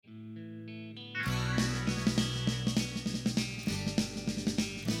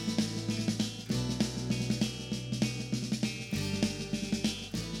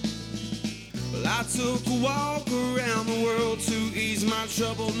I took a walk around the world to ease my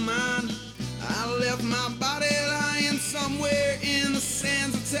troubled mind. I left my body lying somewhere in the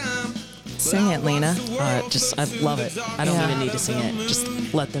sands of time. Sing it, Lena. I love it. I don't even need to sing it. Just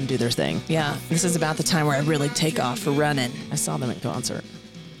let them do their thing. Yeah, this is about the time where I really take off for running. I saw them at concert.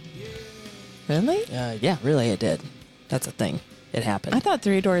 Really? Yeah, really, it did. That's a thing. It happened. I thought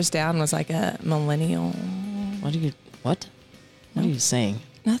Three Doors Down was like a millennial. What? What are you saying?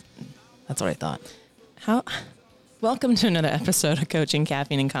 Nothing. That's what I thought. Welcome to another episode of Coaching,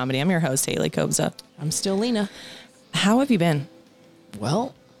 Caffeine, and Comedy. I'm your host, Haley Kobza. I'm still Lena. How have you been?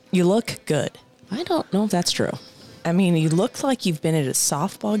 Well, You look good. I don't know if that's true. I mean, you look like you've been at a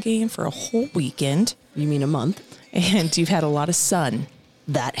softball game for a whole weekend. You mean a month? And you've had a lot of sun.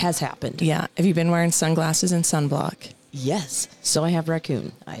 That has happened. Yeah. Have you been wearing sunglasses and sunblock? Yes. So I have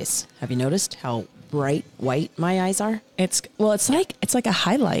raccoon eyes. Have you noticed how bright white my eyes are? It's like a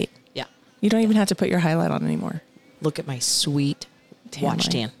highlight. Yeah. You don't even have to put your highlight on anymore. Look at my sweet watch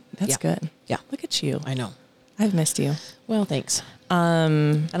tan. That's good. Yeah. Look at you. I know. I've missed you. Well, thanks. I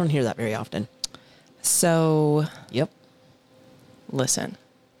don't hear that very often. So, Yep. listen.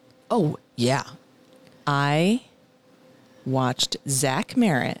 Oh, yeah. I watched Zach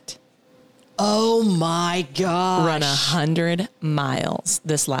Merritt Oh my gosh. run 100 miles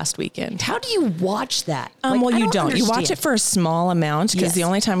this last weekend. How do you watch that? Well, I you don't. You watch understand. it for a small amount because Yes. the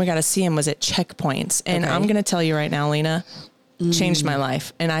only time we got to see him was at checkpoints. And Okay. I'm going to tell you right now, Lena, changed my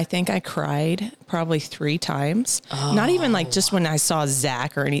life. And I think I cried probably 3 times. Not even like just when I saw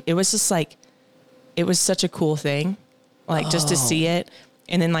Zach or any, it was just like, it was such a cool thing. Like just to see it.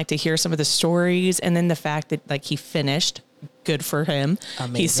 And then like to hear some of the stories. And then the fact that like he finished. Good for him.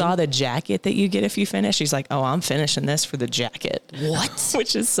 Amazing. He saw the jacket that you get if you finish. He's like, oh, I'm finishing this for the jacket. What?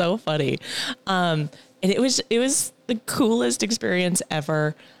 Which is so funny. And it was the coolest experience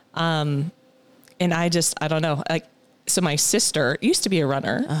ever. And I don't know. Like, so my sister used to be a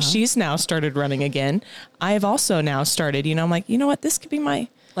runner. Uh-huh. She's now started running again. I have also now started, I'm like, you know what? This could be my,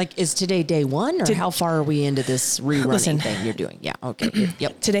 Like, is today day one or how far are we into this rerunning thing you're doing? Yeah. Okay.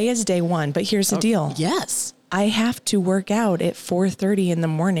 Yep. today is day 1, but here's the deal. Yes. I have to work out at 4:30 in the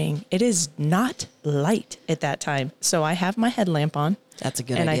morning. It is not light at that time. So I have my headlamp on. That's a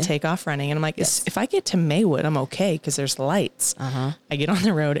good and idea. I take off running. And I'm like, Yes. if I get to Maywood, I'm okay because there's lights. Uh-huh. I get on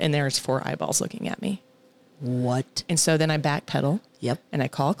the road and there's 4 eyeballs looking at me. What? And so then I backpedal. Yep. And I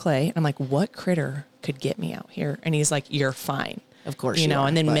call Clay. And I'm like, what critter could get me out here? And he's like, you're fine. Of course you you know. are,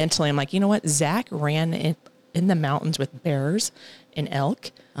 And then but- mentally, I'm like, you know what? Zach ran in the mountains with bears and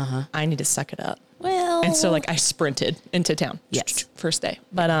elk. Uh-huh. I need to suck it up. Well. And so like I sprinted into town. Yes. First day.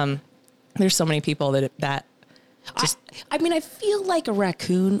 But there's so many people that just I mean, I feel like a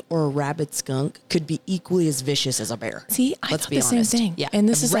raccoon or a rabid skunk could be equally as vicious as a bear. see, I Let's thought be the same honest. thing. Yeah. And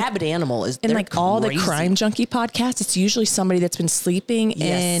this a is rabid animal is and they're like all the crazy. crime junkie podcasts, it's usually somebody that's been sleeping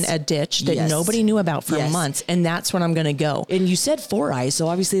Yes. in a ditch that Yes. nobody knew about for Yes. months. And that's when I'm going to go. And you said 4 eyes, so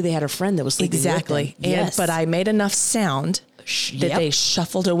obviously they had a friend that was sleeping Exactly. with them. And, but I made enough sound that Yep. they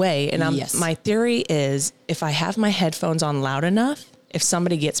shuffled away. And Yes. my theory is if I have my headphones on loud enough, if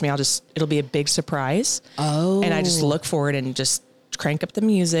somebody gets me, it'll be a big surprise. Oh. And I just look for it and just crank up the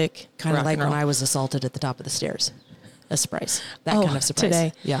music. Kind of rock like and when roll. I was assaulted at the top of the stairs. A surprise. That Oh, kind of surprise.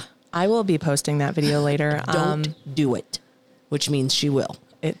 today. Yeah. I will be posting that video later. Don't do it, which means she will.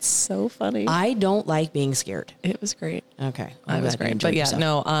 It's so funny. I don't like being scared. It was great. Okay. It was great. But yeah,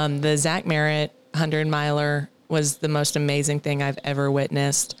 no, the Zach Merritt 100 miler was the most amazing thing I've ever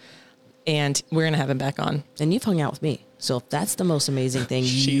witnessed. And we're going to have him back on. And you've hung out with me. So if that's the most amazing thing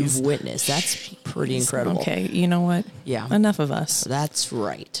you've witnessed, that's pretty incredible. Okay. You know what? Yeah. Enough of us. That's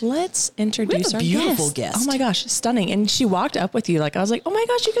right. Let's introduce a our beautiful guest. Oh my gosh. Stunning. And she walked up with you. Like, I was like, oh my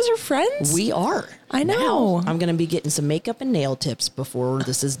gosh, you guys are friends. We are. I know. Now, I'm going to be getting some makeup and nail tips before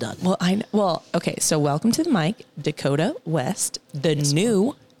this is done. Well, okay. So welcome to the mic, Dakota West, the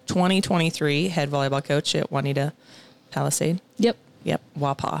new 2023 head volleyball coach at Juanita Palisade. Yep. Yep.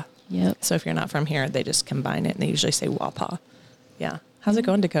 WAPA. Yep. So if you're not from here, they just combine it and they usually say WAPA. Yeah. How's it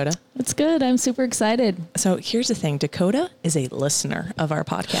going, Dakota? It's good. I'm super excited. So here's the thing. Dakota is a listener of our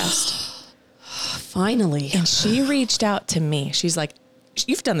podcast. Finally. And she reached out to me. She's like,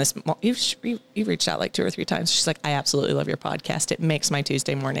 you've done this. You've reached out like 2 or 3 times. She's like, I absolutely love your podcast. It makes my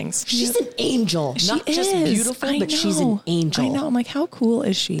Tuesday mornings. She's an angel. Not just beautiful, but she's an angel. I know. I'm like, how cool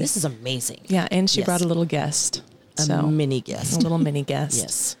is she? This is amazing. Yeah. And she Yes. brought a little guest. A mini guest. A little mini guest.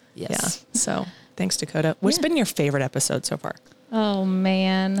 Yes. Yes. Yeah. So thanks, Dakota. What's been your favorite episode so far? Oh,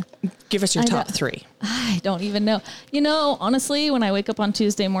 man. Give us your I top know. 3. I don't even know. You know, honestly, when I wake up on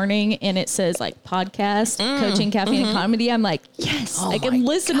Tuesday morning and it says like podcast, coaching, caffeine, and comedy, I'm like, yes, I can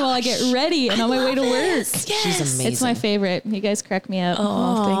listen while I get ready and on my way to work. Yes. She's amazing. It's my favorite. You guys crack me up.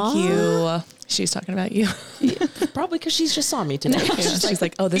 Oh, thank you. She's talking about you. Probably because she's just saw me today. She's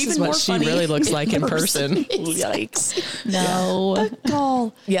like, oh, this is what she really looks like in person. Yikes. No.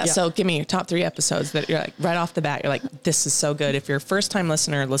 Call. Yeah, so give me your top 3 episodes that you're like, right off the bat, you're like, this is so good. If you're a first-time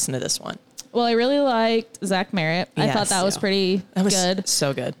listener, listen to this one. Well, I really liked Zach Merritt. I thought that was pretty good.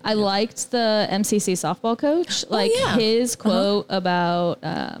 So good. I liked the MCC softball coach. Like his quote about,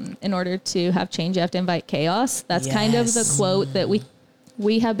 in order to have change, you have to invite chaos. That's kind of the quote that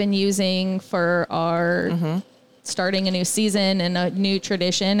we have been using for our starting a new season and a new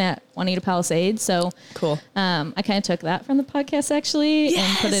tradition at Juanita Palisades. So cool. I kind of took that from the podcast actually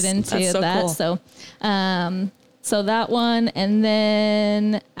and put it into that. Cool. So that one. And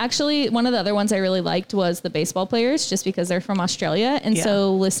then actually one of the other ones I really liked was the baseball players, just because they're from Australia. And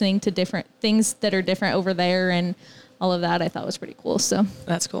so listening to different things that are different over there and all of that I thought was pretty cool. So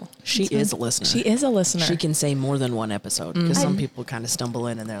that's cool. She is a listener. She is a listener. She can say more than one episode because some people kind of stumble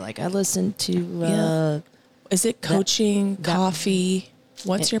in and they're like, I listened to, is it coaching, coffee?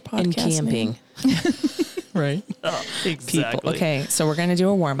 What's your podcast? And camping. Right. Exactly. People. Okay. So we're going to do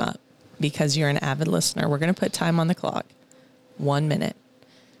a warm up because you're an avid listener. We're going to put time on the clock. 1 minute.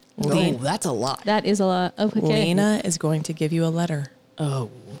 Oh, that's a lot. that is a lot. Okay. Lena is going to give you a letter.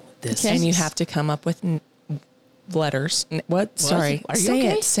 Oh, this. And you have to come up with letters. What? Sorry. Are you say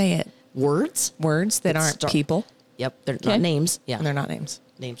okay? it. Say it. Words? Words that aren't people. Yep. They're not names. Yeah. And they're not names.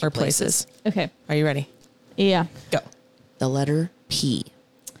 Names or places. Okay. Are you ready? Yeah. Go. The letter P.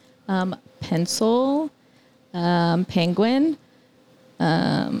 Pencil, penguin,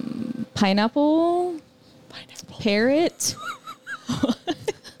 pineapple, parrot.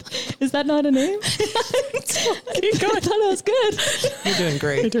 Is that not a name? I thought it was good. You're doing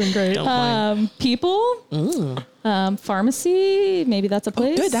great. You're doing great. People, pharmacy. Maybe that's a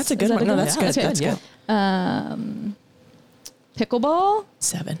place. Oh, good. That's a good one. No, that's good. That's good. Pickleball.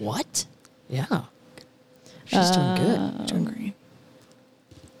 7. What? Yeah. She's doing good. Doing great.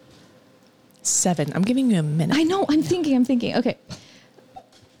 7. I'm giving you a minute. I know. I'm thinking. Okay.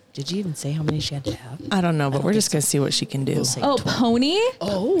 Did you even say how many she had to have? I don't know, but we're just going to see what she can do. We'll say 12. Pony.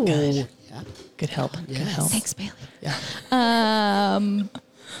 Oh, good. Yeah. Good help. Good help. Thanks, Bailey. Yeah.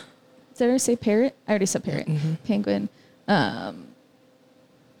 Did I say parrot? I already said parrot. Penguin.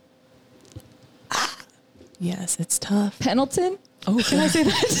 Yes, it's tough. Pendleton. Oh, Can I say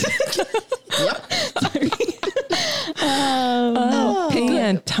that? Yep. Sorry.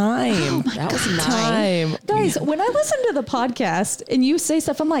 and time. That was 9. Time. Guys, when I listen to the podcast and you say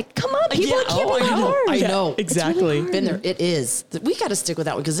stuff, I'm like, come on, people, it can't be hard. I know. Exactly. It's really been there. It is. We got to stick with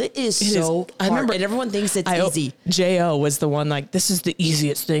that one because it is so hard. I remember, and everyone thinks it's easy. J.O. was the one like, this is the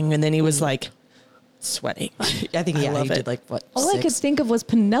easiest thing. And then he was like, sweating. I think he did like, what, All 6? I could think of was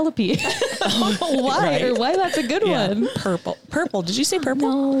Penelope. Why? Right. Or why that's a good one. Purple. Purple. Did you say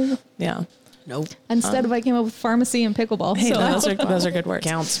purple? No. Yeah. Nope. Instead of I came up with pharmacy and pickleball. Hey, so. those are good words.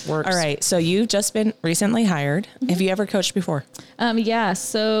 Counts, works. All right. So you've just been recently hired. Have you ever coached before? Yeah.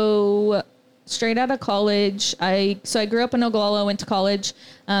 So straight out of college, I grew up in Ogallala, went to college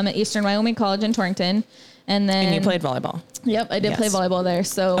at Eastern Wyoming College in Torrington. And then you played volleyball. Yep. I did play volleyball there.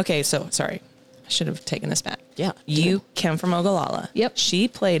 So okay. So sorry. I should have taken this back. Yeah. You came from Ogallala. Yep. She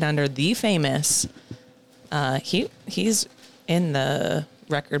played under the famous, he's in the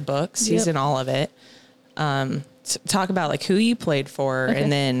record books. He's in all of it. Talk about like who you played for and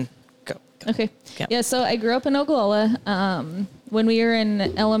then go. Okay. Yep. Yeah. So I grew up in Ogallala. When we were in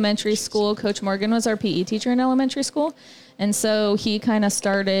elementary school, Coach Morgan was our PE teacher in elementary school. And so he kind of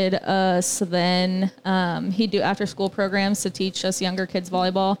started us then. He'd do after school programs to teach us younger kids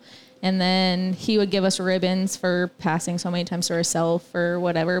volleyball. And then he would give us ribbons for passing so many times to ourselves or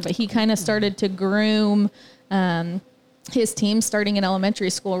whatever. But he kind of started to groom his team starting in elementary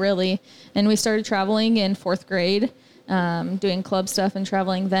school, really. And we started traveling in 4th grade, doing club stuff and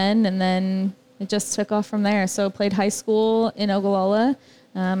traveling then. And then it just took off from there. So I played high school in Ogallala.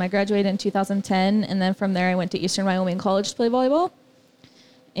 I graduated in 2010. And then from there, I went to Eastern Wyoming College to play volleyball.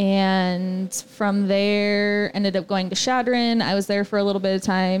 And from there, ended up going to Chadron. I was there for a little bit of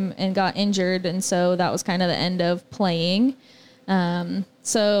time and got injured. And so that was kind of the end of playing.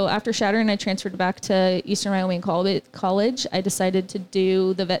 So after Chadron, I transferred back to Eastern Wyoming College. I decided to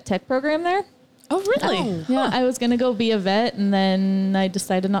do the vet tech program there. Oh, really? Yeah, I was going to go be a vet, and then I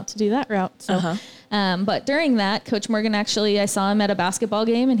decided not to do that route. So, but during that, Coach Morgan, actually, I saw him at a basketball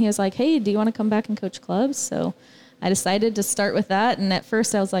game, and he was like, hey, do you want to come back and coach clubs? So I decided to start with that. And at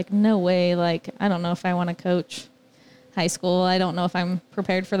first I was like, no way. Like, I don't know if I want to coach high school. I don't know if I'm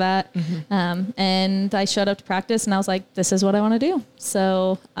prepared for that. And I showed up to practice and I was like, this is what I want to do.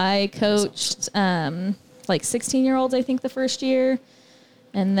 So I coached, like 16-year-olds, I think the first year,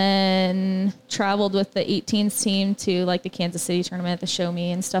 and then traveled with the 18s team to like the Kansas City tournament, the Show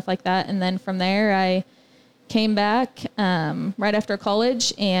Me and stuff like that. And then from there I came back, right after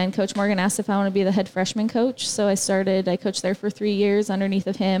college, and Coach Morgan asked if I want to be the head freshman coach. So I coached there for 3 years underneath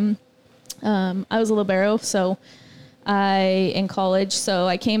of him. I was a libero, in college. So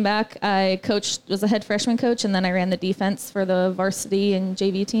I came back, was a head freshman coach, and then I ran the defense for the varsity and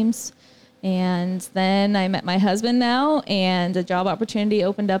JV teams. And then I met my husband now, and a job opportunity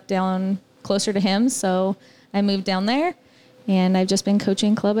opened up down closer to him. So I moved down there, and I've just been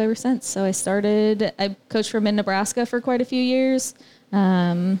coaching club ever since. So I coached for Mid-Nebraska for quite a few years,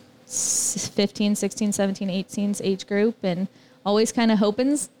 15, 16, 17, 18s age group, and always kind of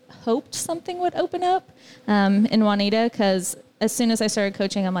hoped something would open up in Juanita, because as soon as I started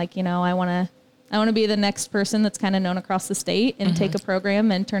coaching, I'm like, I want to be the next person that's kind of known across the state and take a program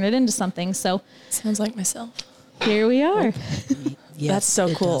and turn it into something. So sounds like myself. Here we are. Yes, that's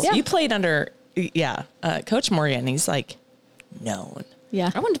so cool. Yeah. You played under, Coach Morgan. He's like known.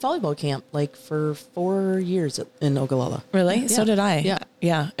 Yeah. I went to volleyball camp like for 4 years in Ogallala. Really? Yeah. So did I. Yeah.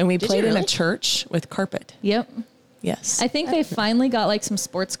 Yeah. And we Did played you in really? a church with carpet. Yep. Yes. I think they finally got like some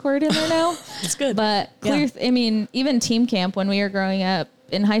sports court in there now. It's good. But even team camp when we were growing up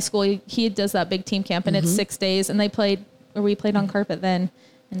in high school, he does that big team camp, and it's 6 days, and we played on carpet then.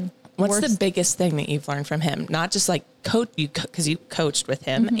 And what's the biggest thing that you've learned from him? Not just like because you coached with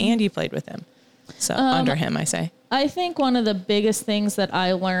him and you played with him. So under him, I say. I think one of the biggest things that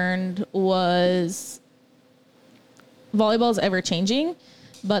I learned was volleyball is ever changing,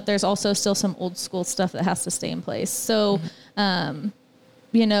 but there's also still some old school stuff that has to stay in place. So,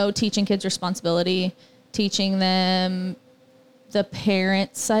 teaching kids responsibility, teaching them the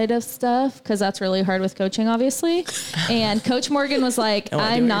parent side of stuff, because that's really hard with coaching, obviously. And Coach Morgan was like,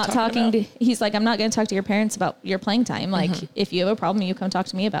 I'm not he's like, I'm not going to talk to your parents about your playing time. Like, if you have a problem, you come talk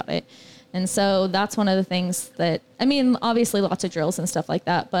to me about it. And so that's one of the things that, obviously lots of drills and stuff like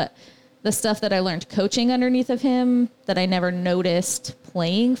that, but the stuff that I learned coaching underneath of him that I never noticed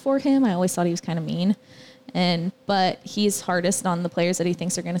playing for him, I always thought he was kind of mean. But he's hardest on the players that he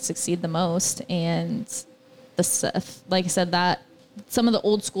thinks are going to succeed the most. And the stuff, like I said, that some of the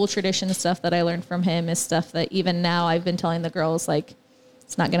old school tradition stuff that I learned from him is stuff that even now I've been telling the girls, like,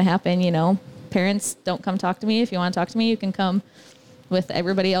 it's not going to happen. Parents, don't come talk to me. If you want to talk to me, you can come with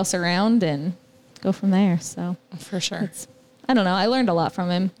everybody else around and go from there. So for sure. I don't know. I learned a lot from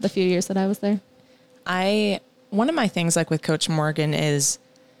him the few years that I was there. One of my things like with Coach Morgan is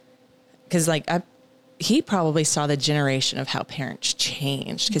because he probably saw the generation of how parents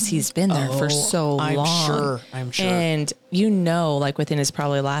changed because he's been there for so long. I'm sure. And like within his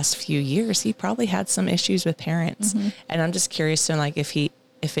probably last few years, he probably had some issues with parents. And I'm just curious to like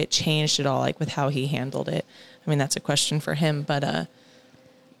if it changed at all, like with how he handled it. That's a question for him, but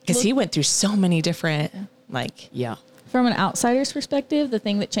because he went through so many different From an outsider's perspective, the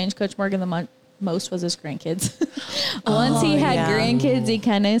thing that changed Coach Morgan the most was his grandkids. Once he had grandkids, he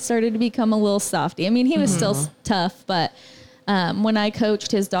kind of started to become a little softy. He was still tough, but when I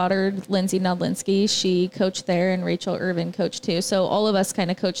coached his daughter, Lindsay Nodlinski, she coached there, and Rachel Irvin coached too. So all of us kind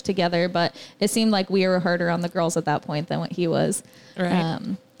of coached together, but it seemed like we were harder on the girls at that point than what he was. Right.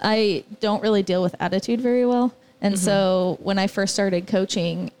 I don't really deal with attitude very well. And so when I first started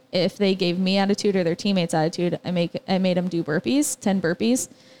coaching, if they gave me attitude or their teammates attitude, I made them do 10 burpees.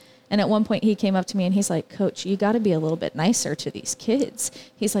 And at one point he came up to me and he's like, Coach, you got to be a little bit nicer to these kids.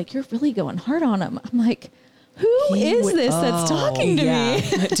 He's like, you're really going hard on them. I'm like, who is this that's talking to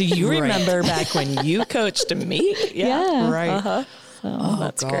me? Do you remember back when you coached me? Yeah. Right. Uh-huh. So,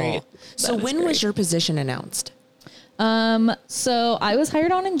 that's great. So when was your position announced? So I was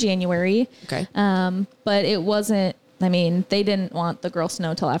hired on in January. Okay. But it wasn't, they didn't want the girls to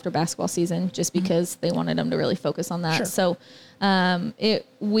know till after basketball season just because they wanted them to really focus on that. Sure. So,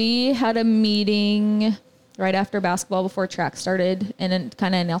 we had a meeting right after basketball before track started and then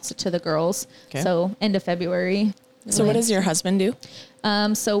kind of announced it to the girls. Okay. So end of February. So what does your husband do?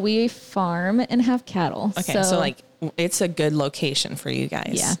 So we farm and have cattle. Okay. So it's a good location for you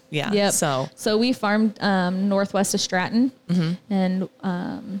guys. Yeah. Yeah. Yep. So we farmed northwest of Stratton, and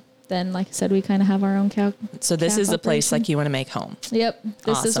then, like I said, we kind of have our own cow. So this calf is the place operation. like you want to make home. Yep.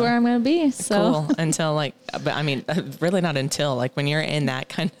 This is Awesome. where I'm going to be. So Cool. Until really not until when you're in that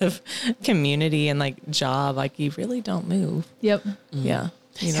kind of community and job, you really don't move. Yep. Yeah.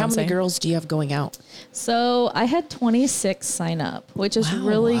 You know How what I'm many saying? girls do you have going out? So I had 26 sign up, which is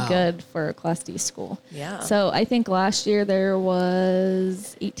really wow. good for a Class D school. Yeah. So I think last year there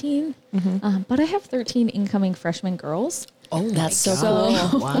was 18, but I have 13 incoming freshman girls. Oh, That's so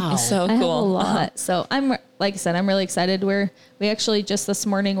God. cool. Wow. So I have a cool. lot. So I'm, like I said, I'm really excited. We actually just this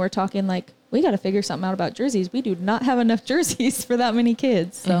morning we're talking like, we got to figure something out about jerseys. We do not have enough jerseys for that many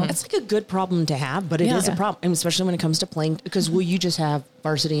kids. So It's like a good problem to have, but it is a Yeah. problem, and especially when it comes to playing, because will you just have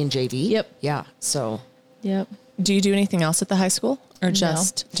varsity and JV? Yep. Yeah. So yep. Do you do anything else at the high school or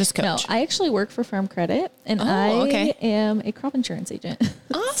just coach? No, I actually work for Farm Credit, and okay. I am a crop insurance agent.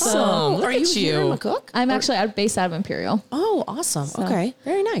 Awesome. Look are you at here in McCook? I'm actually based out of Imperial. Oh, awesome. Okay.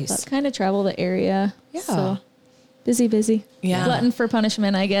 Very nice. But kind of travel the area. Yeah. So busy. Yeah. Glutton for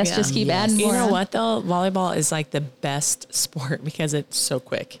punishment, I guess. Yeah. Just keep Yes. adding You more. know on. what though? Volleyball is like the best sport because it's so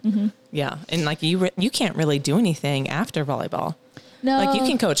quick. Yeah, and like you can't really do anything after volleyball. No. Like you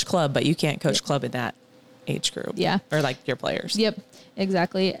can coach club, but you can't coach club in that age group. Yeah. or like your players. Yep,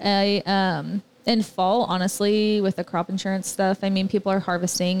 exactly. In fall, honestly, with the crop insurance stuff, I mean, people are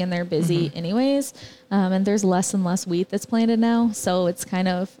harvesting and they're busy anyways. And there's less and less wheat that's planted now. So it's kind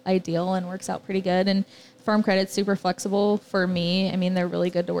of ideal and works out pretty good. And Farm Credit's super flexible for me. I mean, they're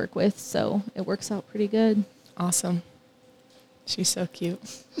really good to work with. So it works out pretty good. Awesome. She's so cute.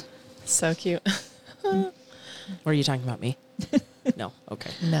 So cute. Were you talking about me? No.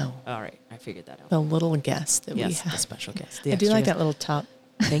 Okay. No, All right. I figured that out. the little guest that we Yes, the have. special guest. I do like that little top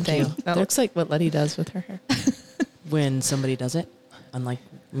Thank thing. you. That looks like what Letty does with her hair. When somebody does it, unlike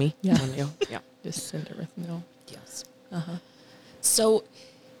me. Yeah. Yeah. Just send her with no. Yes. So,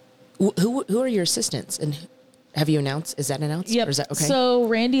 who are your assistants, and have you announced? Is that announced? Yep. Or is that okay? So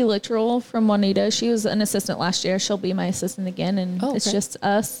Randy Littrell from Juanita, she was an assistant last year. She'll be my assistant again, and Oh, it's okay. just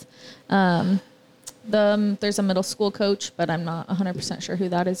us. There's a middle school coach, but I'm not 100% sure who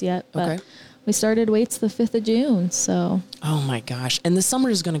that is yet. But Okay. we started weights the 5th of June, so Oh my gosh! And the summer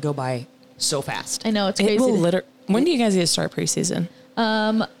is going to go by so fast. I know it's crazy. It will when do you guys get to start preseason?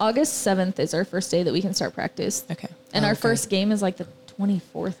 August 7th is our first day that we can start practice. Okay. And our Okay. first game is like the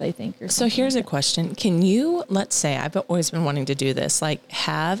 24th, I think. Or So something here's a like that. question. Can you, let's say, I've always been wanting to do this, like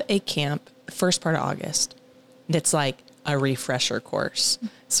have a camp first part of August that's like a refresher course.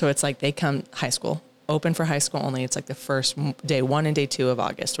 So it's like they come high school, open for high school only. It's like the first day 1 and day 2 of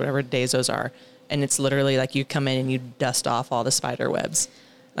August, whatever days those are. And it's literally like you come in and you dust off all the spider webs.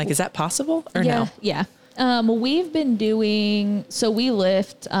 Like, is that possible or no? Yeah. We've been doing, so we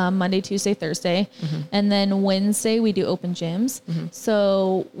lift Monday, Tuesday, Thursday, and then Wednesday we do open gyms.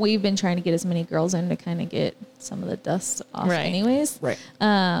 So we've been trying to get as many girls in to kind of get some of the dust off Right. anyways. Right.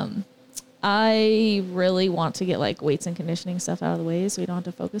 I really want to get like weights and conditioning stuff out of the way so we don't have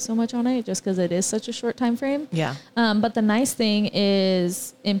to focus so much on it just because it is such a short time frame. Yeah. But the nice thing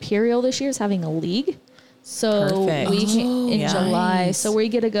is Imperial this year is having a league. So Perfect. we can in nice. July. So we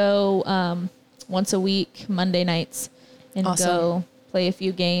get to go once a week, Monday nights, and Awesome. go play a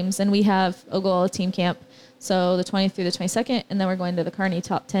few games. And we have Oglala team camp. So the 20th through the 22nd, and then we're going to the Kearney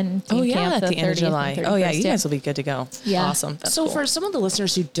top 10 team Oh, yeah, camp at the end of 30th July. and Oh, yeah, 31st, you guys will be good to go. Yeah. Awesome. That's So cool. for some of the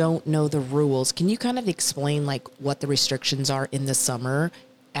listeners who don't know the rules, can you kind of explain like what the restrictions are in the summer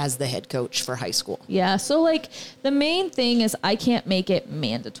as the head coach for high school? Yeah. So like the main thing is I can't make it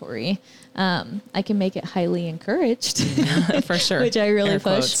mandatory. I can make it highly encouraged, For sure. which I really Air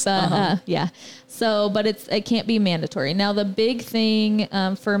push. quotes. But yeah. So, but it can't be mandatory. Now the big thing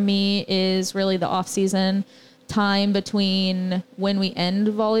for me is really the off season time between when we end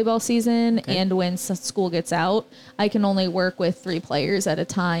volleyball season and when school gets out. I can only work with 3 players at a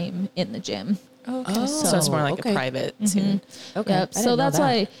time in the gym. Okay. So it's more like okay. a private student. Okay. Yep. So that's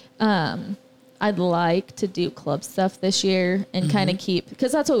why I'd like to do club stuff this year and kind of keep,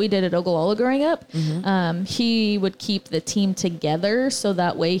 because that's what we did at Oglala growing up. He would keep the team together so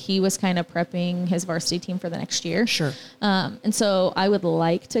that way he was kind of prepping his varsity team for the next year. Sure. And so I would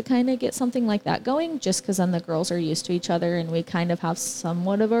like to kind of get something like that going just because then the girls are used to each other and we kind of have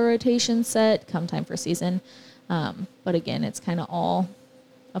somewhat of a rotation set come time for season. But again, it's kind of all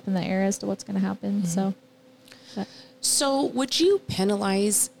up in the air as to what's going to happen. So, but. So would you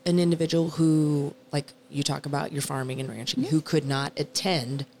penalize an individual who, like you talk about your farming and ranching, who could not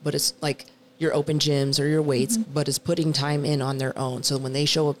attend, but it's like your open gyms or your weights, but is putting time in on their own? So when they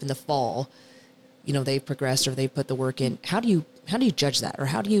show up in the fall, you know, they've progressed or they put the work in. How do you judge that? Or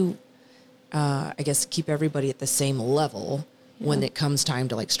how do you, I guess, keep everybody at the same level when it comes time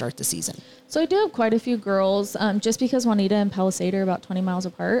to like start the season? So I do have quite a few girls, just because Juanita and Palisade are about 20 miles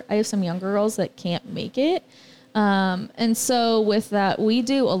apart. I have some younger girls that can't make it. And so with that, we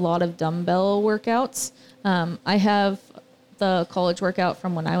do a lot of dumbbell workouts. I have the college workout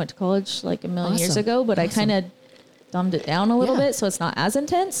from when I went to college like a million years Awesome. ago, but I kind of dumbed it down a little Yeah. bit so it's not as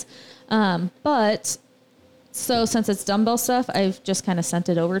intense. But so since it's dumbbell stuff, I've just kind of sent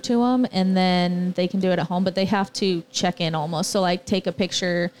it over to them and then they can do it at home, but they have to check in almost. So like take a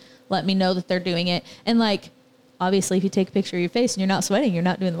picture, let me know that they're doing it. And like, obviously if you take a picture of your face and you're not sweating, you're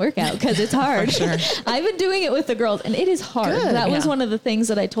not doing the workout because it's hard. Sure. I've been doing it with the girls and it is hard. Good. That was Yeah. one of the things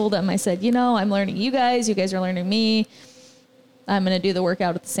that I told them. I said, you know, I'm learning you guys are learning me. I'm going to do the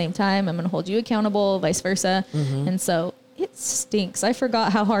workout at the same time. I'm going to hold you accountable, vice versa. And so it stinks. I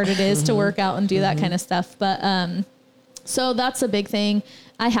forgot how hard it is to work out and do that kind of stuff. But, so that's a big thing.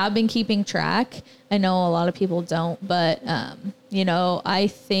 I have been keeping track. I know a lot of people don't, but, you know, I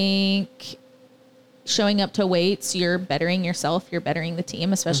think showing up to weights, you're bettering yourself, you're bettering the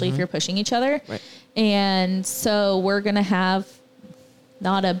team, especially if you're pushing each other. Right. And so we're going to have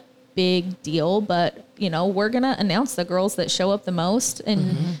not a big deal, but you know, we're going to announce the girls that show up the most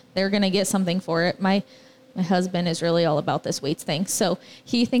and they're going to get something for it. My husband is really all about this weights thing. So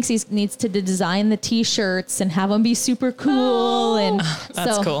he thinks he needs to design the t-shirts and have them be super cool. And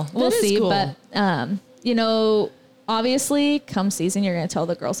That's so cool. we'll That is see. cool. But, you know, obviously come season, you're going to tell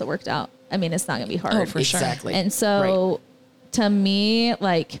the girls that worked out. I mean, it's not going to be hard. Oh, for sure. Exactly. And so to me,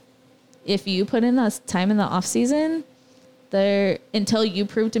 like if you put in the time in the off season there, until you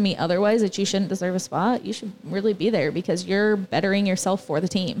prove to me otherwise that you shouldn't deserve a spot, you should really be there because you're bettering yourself for the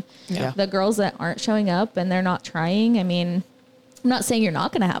team. Yeah. The girls that aren't showing up and they're not trying, I mean, I'm not saying you're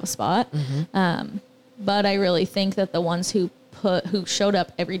not going to have a spot. But I really think that the ones who showed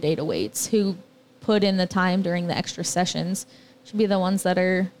up every day to weights, who put in the time during the extra sessions should be the ones that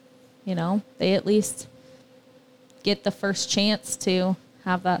are, you know, they at least get the first chance to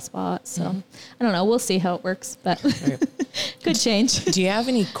have that spot. So I don't know. We'll see how it works, but could change. Do you have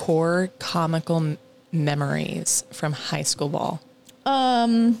any core comical memories from high school ball?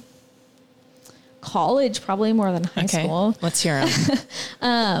 College, probably more than high school. Let's hear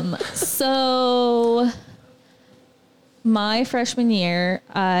them. So my freshman year,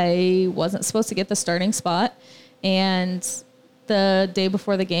 I wasn't supposed to get the starting spot. And the day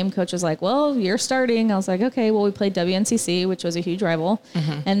before the game, coach was like, well, you're starting. I was like, okay, well, we played WNCC, which was a huge rival.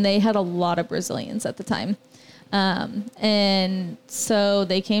 And they had a lot of Brazilians at the time. And so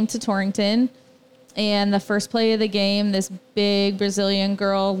they came to Torrington. And the first play of the game, this big Brazilian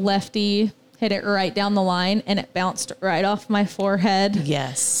girl, lefty, hit it right down the line. And it bounced right off my forehead.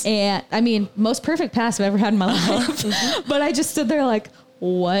 Yes. And I mean, most perfect pass I've ever had in my life. But I just stood there like,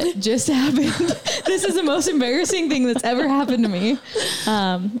 what just happened? This is the most embarrassing thing that's ever happened to me.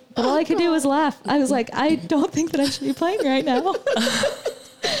 But all I could do was laugh. I was like, I don't think that I should be playing right now.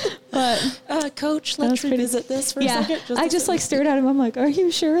 But Coach, was let's pretty- revisit this for a yeah, second. I just like stared at him. I'm like, are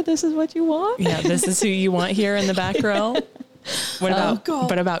you sure this is what you want? Yeah, this is who you want here in the back row. What about God.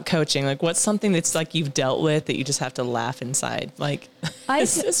 what about coaching? Like, what's something that's like you've dealt with that you just have to laugh inside? Like,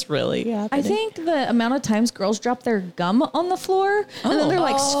 is this really happening? I think the amount of times girls drop their gum on the floor and then they're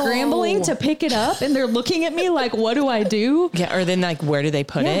like scrambling to pick it up and they're looking at me like, what do I do? Yeah, or then like, where do they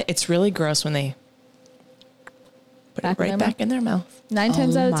put Yeah. it? It's really gross when they put Back it in right their back in their mouth. 9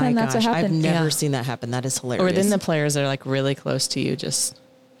 times out of 10, that's what I've happened. never Yeah. seen that happen. That is hilarious. Or then the players are like really close to you, just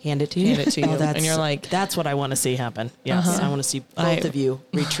hand it to you. hand it to you, and you're like, that's what I want to see happen. Yes, I want to see both of you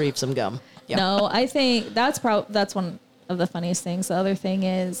retrieve some gum. Yeah. No, I think that's one of the funniest things. The other thing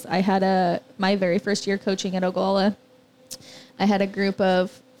is I had my very first year coaching at Oglala. I had a group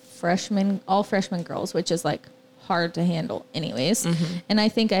of all freshman girls, which is like hard to handle anyways. And I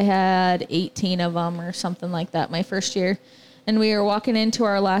think I had 18 of them or something like that my first year. And we were walking into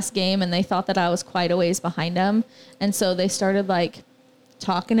our last game and they thought that I was quite a ways behind them. And so they started like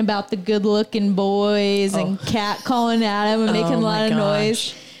talking about the good looking boys and cat calling at them and making a lot of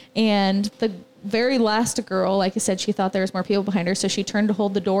noise. And the very last girl, like I said, she thought there was more people behind her. So she turned to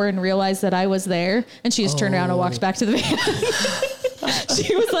hold the door and realized that I was there. And she just turned around and walked back to the van.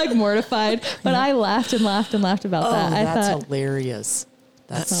 She was like mortified, but I laughed and laughed and laughed about that. I That's thought hilarious.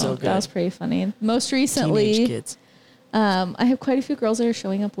 That's so good. that was pretty funny. Most Teenage recently, kids. I have quite a few girls that are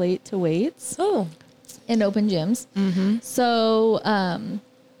showing up late to weights in open gyms. So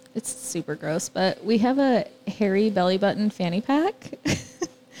it's super gross, but we have a hairy belly button fanny pack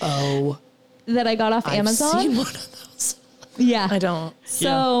Oh, that I got off Amazon. I've seen one of those. Yeah. I don't.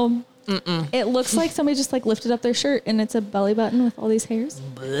 So it looks like somebody just like lifted up their shirt and it's a belly button with all these hairs.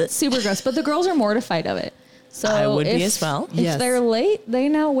 Super gross. But the girls are mortified of it. So I would be as well. If Yes. they're late, they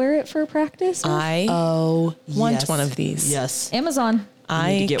now wear it for practice. I Oh, want yes. one of these. Yes. Amazon.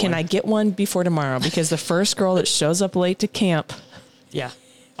 need to get one. I get one before tomorrow? Because the first girl that shows up late to camp, Yeah.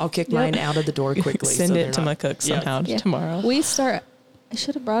 I'll kick mine out of the door quickly. Send so it they're to not- my cook Yeah. somehow tomorrow. I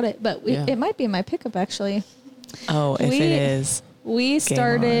should have brought it, but Yeah. it might be in my pickup actually. Oh, if it is. We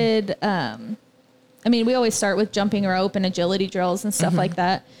started, we always start with jumping rope and agility drills and stuff like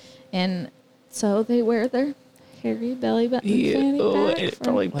that. And so they wear their hairy belly button fanny pack. It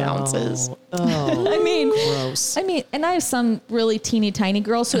probably bounces. Oh, I mean, gross. and I have some really teeny tiny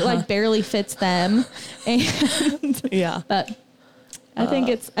girls, so it like barely fits them. And Yeah. but I think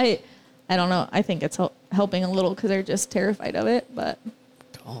I don't know. I think it's helping a little because they're just terrified of it. But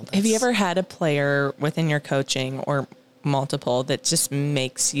Have you ever had a player within your coaching or multiple that just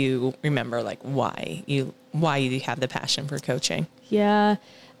makes you remember like why you have the passion for coaching? yeah,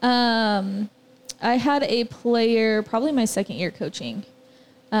 I had a player probably my second year coaching,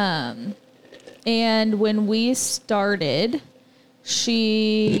 and when we started,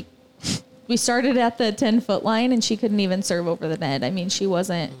 we started at the 10-foot line and she couldn't even serve over the net. I mean, she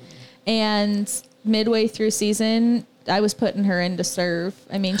wasn't. And midway through season, I was putting her in to serve.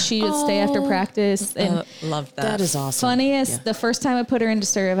 I mean, she would stay after practice. And Love that. That is awesome. funniest, the first time I put her in to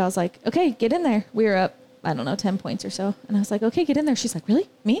serve, I was like, okay, get in there. We were up, I don't know, 10 points or so. And I was like, okay, get in there. She's like, really?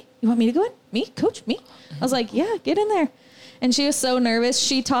 Me? You want me to go in? Me? Coach? Me? I was like, yeah, get in there. And she was so nervous.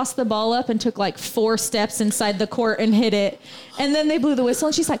 She tossed the ball up and took like 4 steps inside the court and hit it. And then they blew the whistle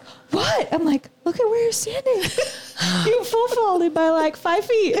and she's like, what? I'm like, look at where you're standing. You full faulted by like 5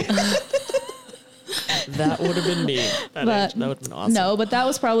 feet. That would have been neat. That would have been awesome. No, but that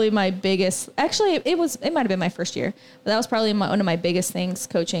was probably my biggest. Actually, it might have been my first year, but that was probably one of my biggest things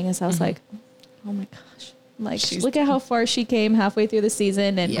coaching. Is I was like, oh my gosh, like look at how far she came halfway through the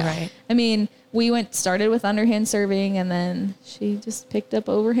season, and Right. I mean, we started with underhand serving, and then she just picked up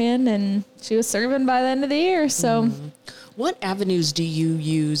overhand, and she was serving by the end of the year. So, What avenues do you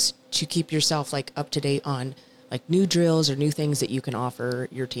use to keep yourself like up to date on like new drills or new things that you can offer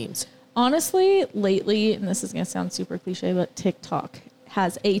your teams? honestly, lately, and this is going to sound super cliche, but TikTok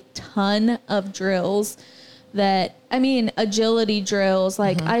has a ton of drills agility drills.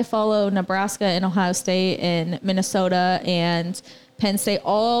 Like I follow Nebraska and Ohio State and Minnesota and Penn State,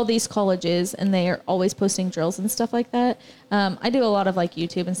 all these colleges, and they are always posting drills and stuff like that. I do a lot of like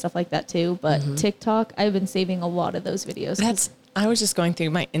YouTube and stuff like that too, but TikTok, I've been saving a lot of those videos. I was just going through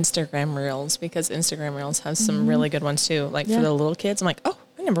my Instagram reels because Instagram reels have some really good ones too. Like for the little kids, I'm like, oh,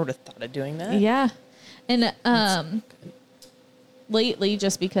 I never would have thought of doing that. Yeah. And lately,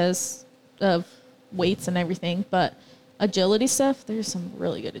 just because of weights and everything, but agility stuff, there's some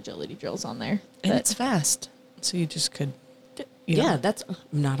really good agility drills on there. And it's fast. So you just could, That's I'm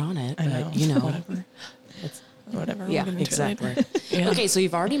not on it, I but know. you know. Whatever. Yeah, we'll get into it exactly. later. Okay, so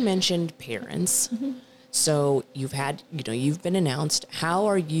you've already mentioned parents. So you've been announced. How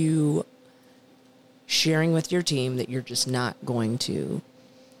are you sharing with your team that you're just not going to,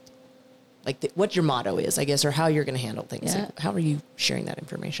 what your motto is, I guess, or how you're going to handle things? Yeah. Like, how are you sharing that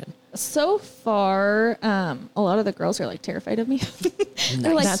information? So far, a lot of the girls are like terrified of me.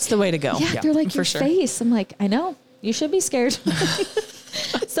 They're like, That's the way to go. yeah, they're like, for your sure. face. I'm like, I know, you should be scared.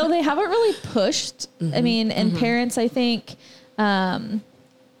 So they haven't really pushed. I mean, and parents, I think,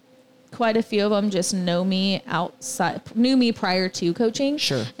 quite a few of them just knew me prior to coaching.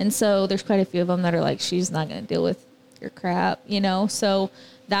 Sure. And so there's quite a few of them that are like, she's not going to deal with your crap, So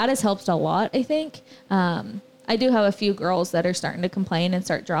that has helped a lot, I think. I do have a few girls that are starting to complain and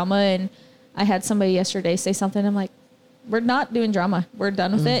start drama. And I had somebody yesterday say something. I'm like, we're not doing drama. We're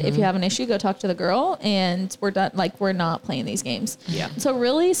done with it. If you have an issue, go talk to the girl, and we're done. Like, we're not playing these games. Yeah. So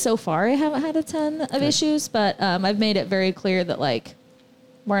really, so far, I haven't had a ton of issues, but I've made it very clear that like,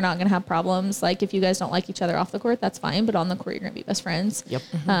 we're not going to have problems. Like, if you guys don't like each other off the court, that's fine. But on the court, you're going to be best friends. Yep.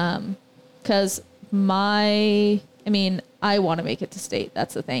 Because I want to make it to state.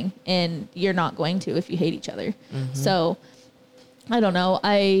 That's the thing. And you're not going to if you hate each other. So I don't know.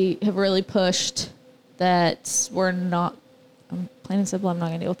 I have really pushed that I'm plain and simple, I'm not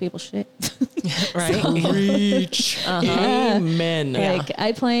going to deal with people's shit. Right. Reach. Amen. Like,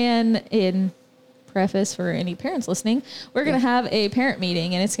 I plan in preface for any parents listening, we're going to have a parent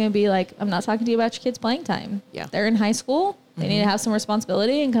meeting, and it's going to be like, I'm not talking to you about your kids' playing time. Yeah. They're in high school. They need to have some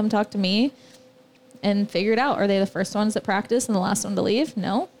responsibility and come talk to me and figure it out. Are they the first ones that practice and the last one to leave?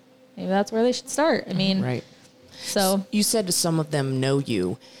 No. Maybe that's where they should start. I mean, Right. so You said some of them know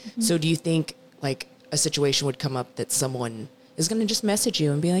you. So do you think like a situation would come up that someone is going to just message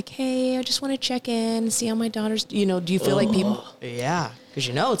you and be like, hey, I just want to check in, see how my daughter's, do you feel like people, yeah, because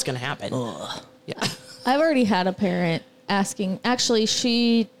it's going to happen. Yeah. I've already had a parent actually,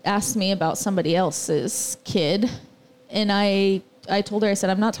 she asked me about somebody else's kid, and I I told her, I said,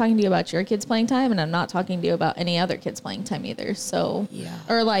 I'm not talking to you about your kids' playing time, and I'm not talking to you about any other kids' playing time either. So, Yeah.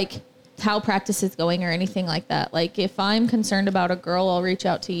 or like how practice is going or anything like that. Like if I'm concerned about a girl, I'll reach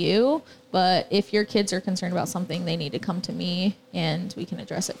out to you. But if your kids are concerned about something, they need to come to me and we can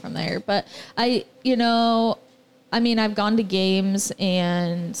address it from there. But I've gone to games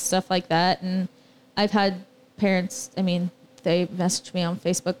and stuff like that. And I've had parents, they messaged me on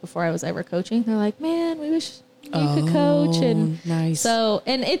Facebook before I was ever coaching. They're like, man, we wish you could coach. And nice. So,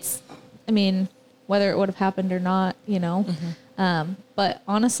 and it's, whether it would have happened or not, but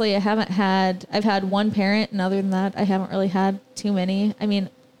honestly, I've had one parent, and other than that, I haven't really had too many.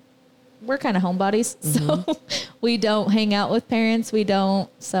 We're kind of homebodies, so we don't hang out with parents.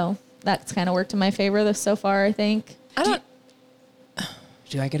 So that's kind of worked in my favor so far, I think.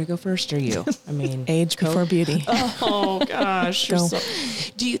 Do I get to go first or you? Age before beauty. Oh gosh. Go.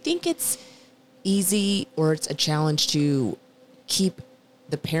 Do you think it's easy or it's a challenge to keep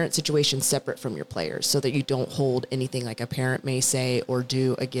the parent situation separate from your players so that you don't hold anything like a parent may say or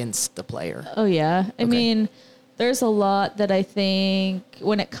do against the player? Oh yeah. There's a lot that I think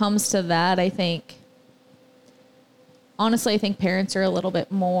when it comes to that, honestly, I think parents are a little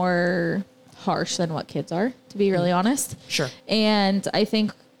bit more harsh than what kids are, to be really honest. Sure. And I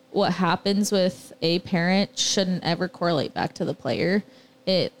think what happens with a parent shouldn't ever correlate back to the player.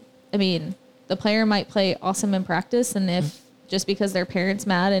 The player might play awesome in practice, and if just because their parent's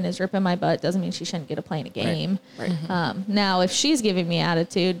mad and is ripping my butt doesn't mean she shouldn't get to play in a game. Right. Now, if she's giving me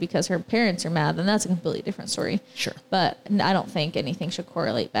attitude because her parents are mad, then that's a completely different story. Sure. But I don't think anything should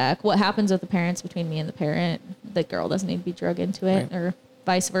correlate back. What happens with the parents between me and the parent, the girl doesn't need to be drug into it, or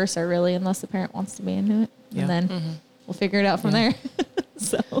vice versa, really, unless the parent wants to be into it. Yeah. And then we'll figure it out from there.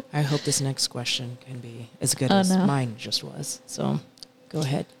 So I hope this next question can be as good as mine just was. So go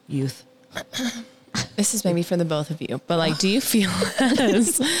ahead, youth. This is maybe for the both of you, but do you feel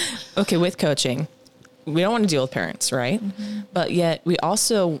with coaching, we don't want to deal with parents, right? But yet we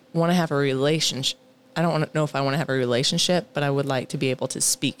also want to have a relationship. I don't know if I want to have a relationship, but I would like to be able to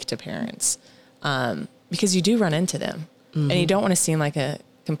speak to parents, because you do run into them and you don't want to seem like a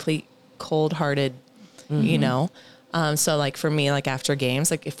complete cold-hearted, so for me, after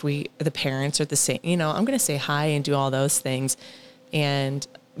games, if the parents are the same, I'm going to say hi and do all those things. And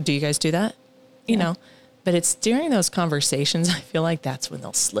do you guys do that? But it's during those conversations, I feel like that's when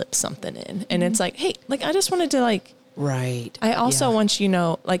they'll slip something in. And it's hey, I just wanted to right. I also want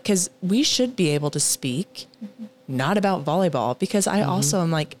because we should be able to speak, not about volleyball, because I also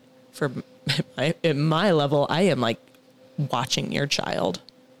am at my level, I am watching your child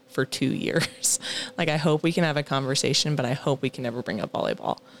for 2 years. I hope we can have a conversation, but I hope we can never bring up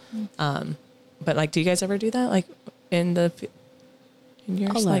volleyball. But do you guys ever do that? In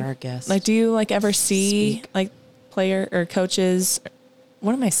yours, I'll let our guests do you ever see player or coaches?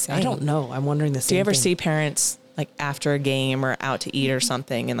 What am I saying? I don't know. I'm wondering the same. Do you ever thing. see parents after a game or out to eat or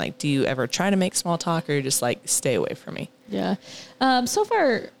something, and do you ever try to make small talk, or just stay away from me? Yeah. So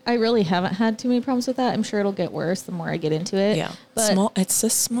far, I really haven't had too many problems with that. I'm sure it'll get worse the more I get into it. Yeah. But it's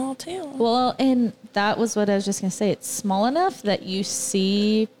a small town. Well, and that was what I was just going to say. It's small enough that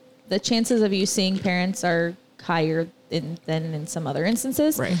the chances of you seeing parents are higher than in some other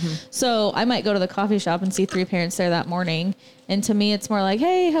instances. Right. So I might go to the coffee shop and see 3 parents there that morning. And to me, it's more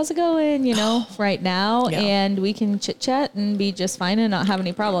hey, how's it going? Right now. Yeah. And we can chit chat and be just fine and not have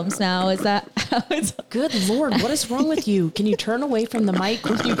any problems. Now, is that how it's? Good Lord, what is wrong with you? Can you turn away from the mic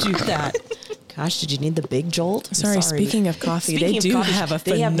when you do that? Gosh, did you need the big jolt? I'm sorry. Speaking of coffee, they do have a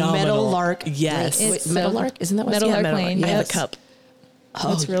phenomenal. They have Meadowlark. Yes. Wait, Meadowlark? Isn't that what it's Meadowlark called? Lane? I have a Yes. cup.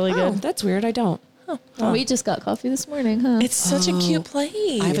 It's really Oh, good. that's weird. I don't. We just got coffee this morning, huh? It's such a cute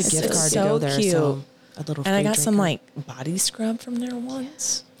place. I have a gift card to go there. Cute. So a little. And I got free some drinker. body scrub from there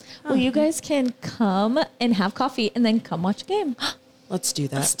once. Well, you guys can come and have coffee and then come watch a game. Let's do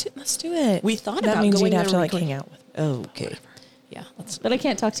that. Let's do it. We thought that about means going you'd have there to record- hang out with. Oh, okay. Yeah. Let's. But I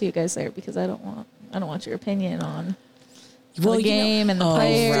can't talk to you guys there because I don't want your opinion on Well, the game and the oh,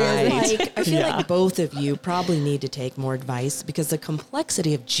 players. right. I feel like both of you probably need to take more advice because the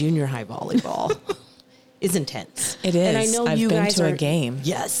complexity of junior high volleyball is intense. It is. And I know I've you been guys to are a game.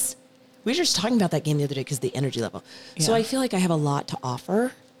 Yes. We were just talking about that game the other day because the energy level. So Yeah. I feel like I have a lot to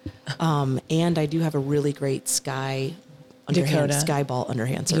offer. And I do have a really great sky ball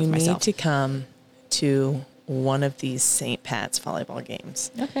underhand serve You myself. need to come to one of these St. Pat's volleyball games.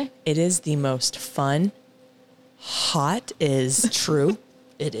 Okay. It is the most fun. Hot is True.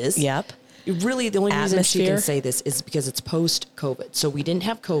 It is. Yep. Really, the only reason she Atmosphere. can say this is because it's post-COVID. So we didn't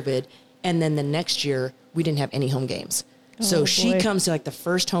have COVID, and then the next year we didn't have any home games. So she boy. comes to like the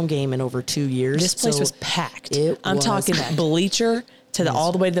first home game in over 2 years. This place So was packed. I'm talking bleacher to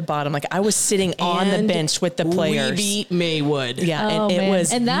all the way to the bottom. Like I was sitting on the And bench with the players. We beat Maywood. Yeah, Oh, and it man.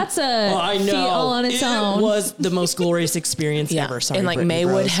 was. and that's a I feat know. all on its own. It was the most glorious experience ever. Sorry, and like Brittany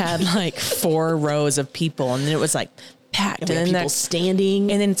Maywood Bros. had like 4 rows of people, and then it was like packed, And we had and then people that,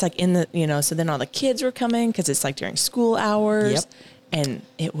 standing. and then it's like in the so then all the kids were coming because it's like during school hours. Yep. And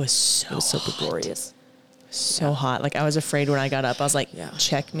it was so so hot. glorious. So hot. Like I was afraid when I got up. I was like, Yeah.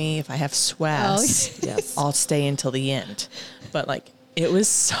 check me if I have swass. Yes. I'll stay until the end. But like it was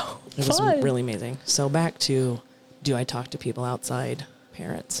so It was fun. really amazing. So back to, do I talk to people outside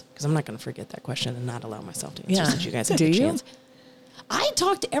parents? Because I'm not going to forget that question and not allow myself to answer Yeah. since you guys have Do the you? chance. I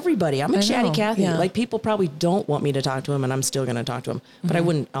talk to everybody. I'm a I chatty know, Cathy. yeah. Like people probably don't want me to talk to them, and I'm still going to talk to them. But I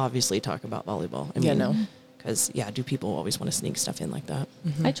wouldn't obviously talk about volleyball. I Yeah, no. Because do people always want to sneak stuff in like that?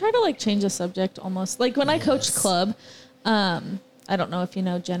 I try to like change the subject almost. Like when I coached club, I don't know if you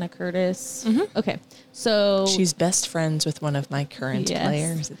know Jenna Curtis. Okay. So She's best friends with one of my current Yes.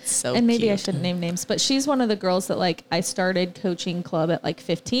 players. It's so and maybe I cute. shouldn't name names, but she's one of the girls that like I started coaching club at like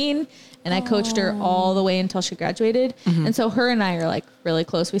 15 and I coached her all the way until she graduated. And so her and I are like really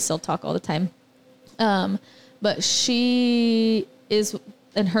close. We still talk all the time. But she is,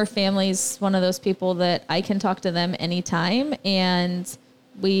 and her family's one of those people that I can talk to them anytime. And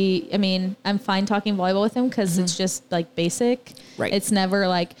I'm fine talking volleyball with them because it's just like basic. Right. It's never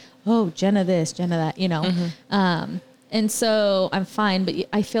like, oh, Jenna this, Jenna that, and so I'm fine, but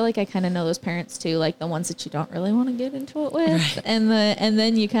I feel like I kind of know those parents too, like the ones that you don't really want to get into it with. Right. And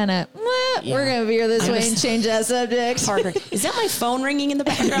then you kind of, we're going to veer this way and change that subject. Parker, is that my phone ringing in the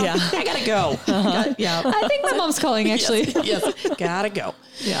background? Yeah. I gotta go. Yeah. I think my mom's calling actually. Yes, gotta go.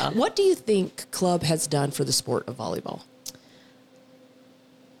 Yeah. What do you think club has done for the sport of volleyball?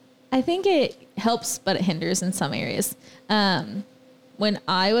 I think it helps, but it hinders in some areas. When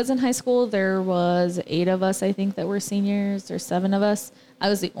I was in high school, there was 8 of us, I think, that were seniors, or 7 of us. I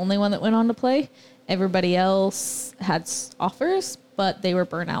was the only one that went on to play. Everybody else had offers, but they were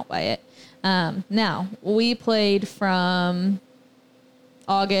burnt out by it. Now, we played from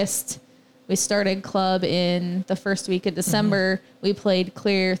August. We started club in the first week of December. We played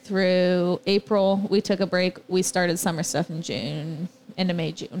clear through April. We took a break. We started summer stuff in June, end of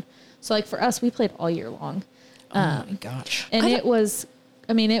May, June. So like for us, we played all year long. Oh my gosh. And it was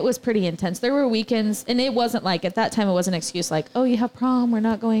pretty intense. There were weekends, and it wasn't like, at that time, it wasn't an excuse like, oh, you have prom, we're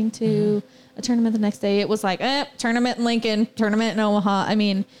not going to a tournament the next day. It was like, tournament in Lincoln, tournament in Omaha.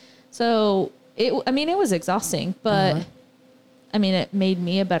 So it was exhausting, but it made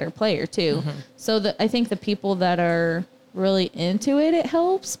me a better player too. So I think the people that are really into it, it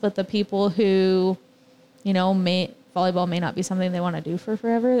helps, but the people who, volleyball may not be something they want to do for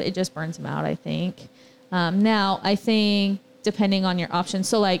forever, it just burns them out, I think. Now, I think depending on your options,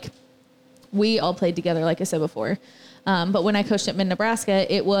 so like we all played together, like I said before. But when I coached at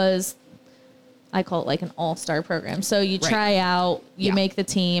Mid-Nebraska, it was, I call it like an all-star program. So you try out, you make the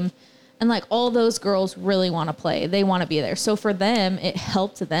team, and like all those girls really want to play. They want to be there. So for them, it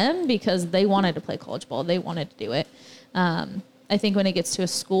helped them because they wanted to play college ball. They wanted to do it. I think when it gets to a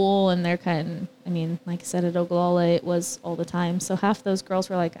school and they're like I said, at Oglala, it was all the time. So half those girls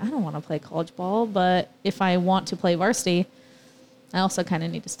were like, I don't want to play college ball, but if I want to play varsity, I also kind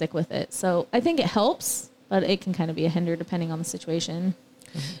of need to stick with it. So I think it helps, but it can kind of be a hinder depending on the situation.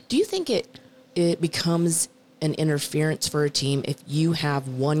 Do you think it becomes an interference for a team if you have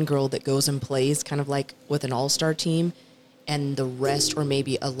one girl that goes and plays kind of like with an all-star team and the rest, or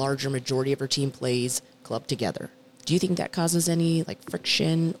maybe a larger majority of her team, plays club together? Do you think that causes any like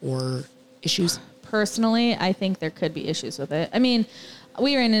friction or issues? Personally, I think there could be issues with it.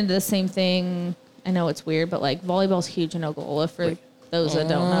 We ran into the same thing. I know it's weird, but like volleyball's huge in Oglala for those that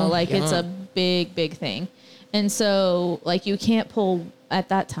don't know. Like it's a big, big thing. And so like you can't pull, at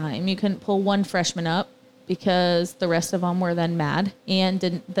that time, you couldn't pull one freshman up because the rest of them were then mad and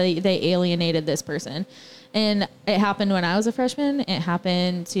they alienated this person. And it happened when I was a freshman. It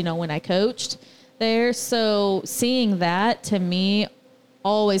happened, when I coached there. So seeing that to me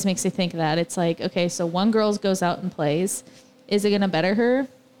always makes me think that it's like, okay, so one girl goes out and plays. Is it going to better her?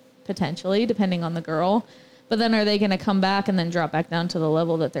 Potentially, depending on the girl. But then are they going to come back and then drop back down to the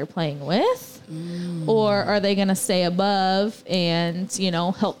level that they're playing with? Or are they going to stay above and,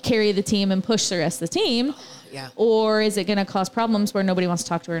 help carry the team and push the rest of the team? Yeah. Or is it going to cause problems where nobody wants to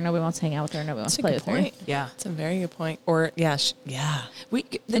talk to her, nobody wants to hang out with her, nobody wants to play with her? Yeah. It's a very good point. Or yeah. It's 'cause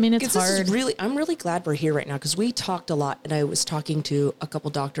this hard. is I'm really glad we're here right now because we talked a lot, and I was talking to a couple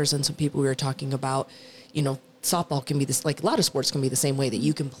doctors and some people. We were talking about, softball can be this, like a lot of sports can be the same way, that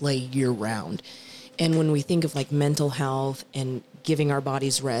you can play year round. And when we think of like mental health and giving our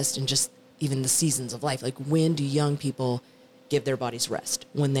bodies rest and just even the seasons of life, like when do young people give their bodies rest?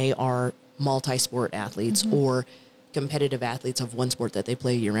 When they are multi-sport athletes or competitive athletes of one sport that they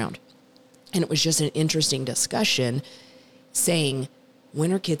play year round. And it was just an interesting discussion saying,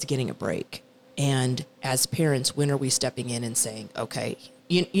 when are kids getting a break? And as parents, when are we stepping in and saying, okay,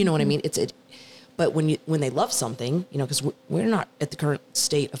 you know what I mean? But when they love something, you know, because we're not at the current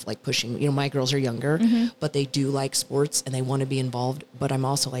state of like pushing, you know, my girls are younger, but they do like sports and they want to be involved. But I'm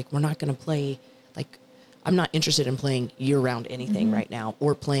also like, we're not going to play, like, I'm not interested in playing year round anything right now,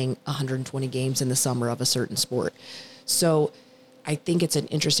 or playing 120 games in the summer of a certain sport. So I think it's an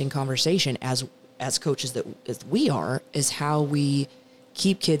interesting conversation as coaches as we are, is how we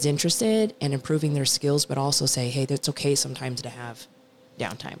keep kids interested and improving their skills, but also say, hey, it's okay sometimes to have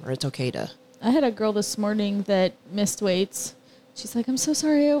downtime, or it's okay to. I had a girl this morning that missed weights. She's like, I'm so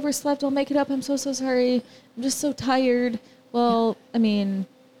sorry I overslept. I'll make it up. I'm so sorry. I'm just so tired. Well, I mean,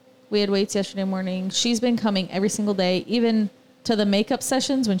 we had weights yesterday morning. She's been coming every single day, even to the makeup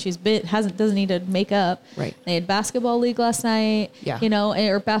sessions when doesn't need to make up. Right. They had basketball league last night, Yeah. you know,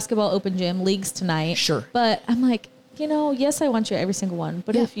 or basketball open gym leagues tonight. Sure. But I'm like, you know, yes, I want you at every single one.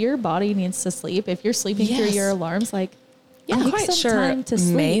 But if your body needs to sleep, if you're sleeping through your alarms, like, I'm take quite some sure time to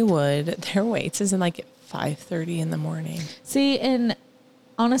sleep. Maywood, their weights isn't like at 5:30 in the morning. See, and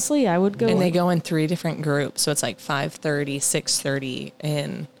honestly, I would go. And they go in 3 different groups. So it's like 5:30, 6:30,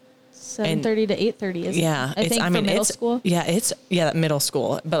 and 7:30 to 8:30 is yeah. I think for middle school. Yeah, middle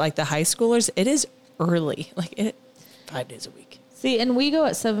school. But like the high schoolers, it is early. Like 5 days a week. See, and we go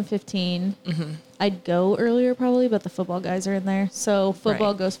at 7:15. I'd go earlier probably, but the football guys are in there. So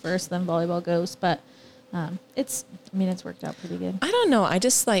football goes first, then volleyball goes. But it's worked out pretty good. I don't know. I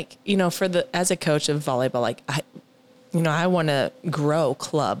just like, you know, as a coach of volleyball, like I want to grow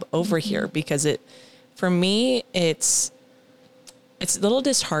club over here because for me, it's a little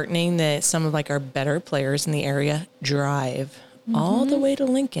disheartening that some of like our better players in the area drive all the way to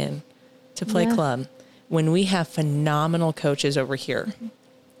Lincoln to play club when we have phenomenal coaches over here.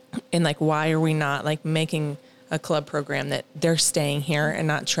 And like, why are we not like making a club program that they're staying here and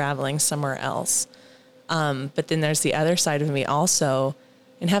not traveling somewhere else? But then there's the other side of me also,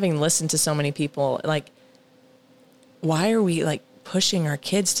 and having listened to so many people, like, why are we like pushing our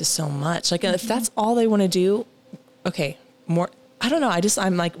kids to so much? Like, if that's all they want to do, okay, more, I don't know.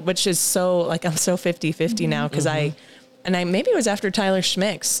 I'm like, which is so like, I'm so 50-50 now. Cause maybe it was after Tyler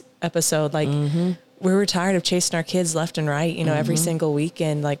Schmick's episode, like we were tired of chasing our kids left and right, you know, every single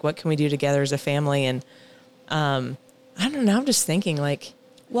weekend, like what can we do together as a family? And, I don't know. I'm just thinking like,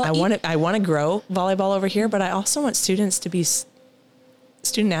 well, I want to grow volleyball over here, but I also want students to be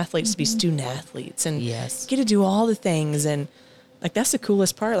student athletes to be student athletes and get to do all the things. And like, that's the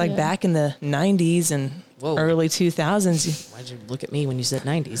coolest part. Like back in the 90s and early 2000s. Why'd you look at me when you said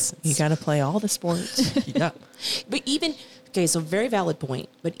 90s? You got to play all the sports. Yeah. But so very valid point.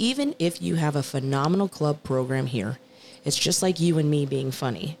 But even if you have a phenomenal club program here, it's just like you and me being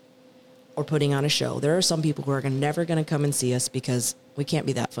funny or putting on a show. There are some people who are never going to come and see us because we can't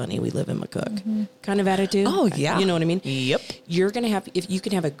be that funny. We live in McCook kind of attitude. Oh, yeah. You know what I mean? Yep. You're going to have, if you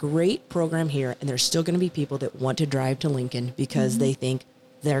can have a great program here, and there's still going to be people that want to drive to Lincoln because they think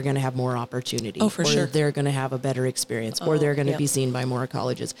they're going to have more opportunity. Oh, for sure. They're going to have a better experience, or they're going to be seen by more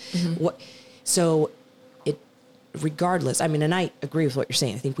colleges. So regardless, I mean, and I agree with what you're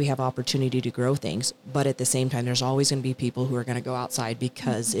saying. I think we have opportunity to grow things, but at the same time, there's always going to be people who are going to go outside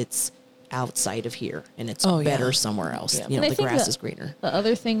because it's outside of here and it's better somewhere else. Yeah. You know, the grass is greener. The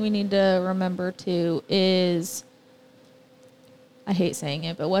other thing we need to remember too is, I hate saying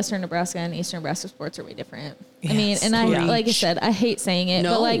it, but Western Nebraska and Eastern Nebraska sports are way different. Yes. I mean, and like I said, I hate saying it,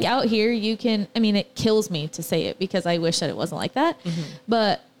 but like out here it kills me to say it because I wish that it wasn't like that,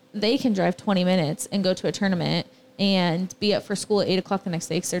 but they can drive 20 minutes and go to a tournament and be up for school at 8:00 the next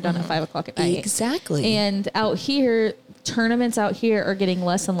day because they're done at 5:00 at night. Exactly. And out here, tournaments out here are getting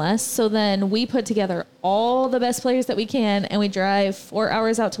less and less. So then we put together all the best players that we can and we drive 4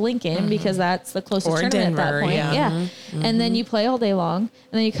 hours out to Lincoln because that's the closest tournament Denver, at that point. Yeah. And then you play all day long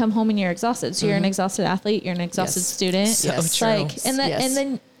and then you come home and you're exhausted. So you're an exhausted athlete, you're an exhausted student. So true. Like,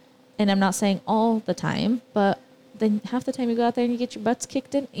 and I'm not saying all the time, but then half the time you go out there and you get your butts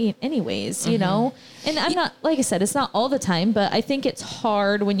kicked in anyways, you know? And I'm not, like I said, it's not all the time, but I think it's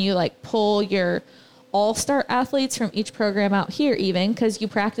hard when you like pull your all-star athletes from each program out here even because you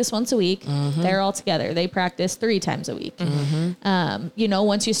practice once a week. They're all together. They practice 3 times a week. You know,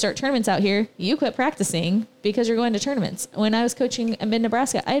 once you start tournaments out here, you quit practicing because you're going to tournaments. When I was coaching in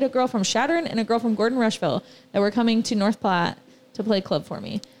mid-Nebraska, I had a girl from Shattern and a girl from Gordon Rushville that were coming to North Platte to play club for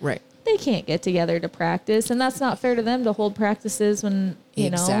me. Right. they can't get together to practice, and that's not fair to them to hold practices when, you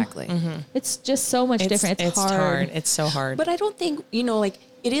Exactly. know, it's just so much different. It's hard. It's so hard. But I don't think, you know, like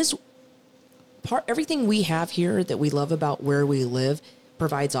it is everything we have here that we love about where we live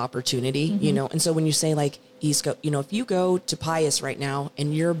provides opportunity, you know? And so when you say like East Coast, you know, if you go to Pius right now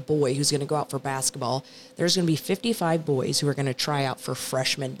and you're a boy who's going to go out for basketball, there's going to be 55 boys who are going to try out for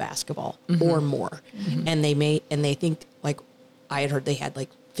freshman basketball or more. And they think, like I had heard they had like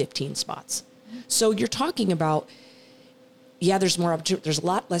 15 spots. So you're talking about, yeah, there's more opportunity. There's a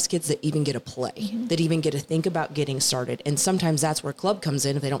lot less kids that even get to play, that even get to think about getting started. And sometimes that's where club comes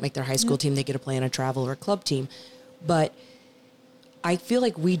in. If they don't make their high school team, they get to play on a travel or a club team. But I feel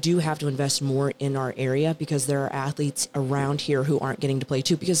like we do have to invest more in our area because there are athletes around here who aren't getting to play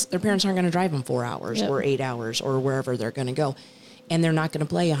too, because their parents aren't going to drive them 4 hours or 8 hours or wherever they're going to go. And they're not going to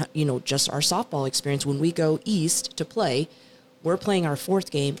play, you know, just our softball experience. When we go east to play, we're playing our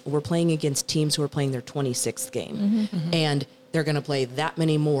 4th game. We're playing against teams who are playing their 26th game. And they're going to play that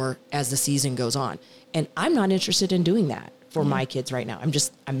many more as the season goes on. And I'm not interested in doing that for my kids right now.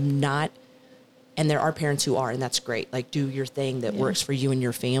 I'm not. And there are parents who are, and that's great. Like, do your thing that works for you and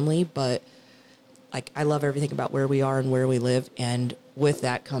your family. But like, I love everything about where we are and where we live. And with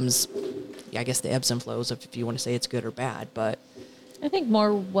that comes, I guess, the ebbs and flows of if you want to say it's good or bad. But I think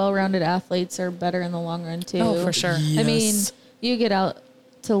more well-rounded athletes are better in the long run too. Oh, for sure. I mean, you get out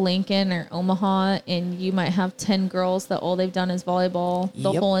to Lincoln or Omaha and you might have 10 girls that all they've done is volleyball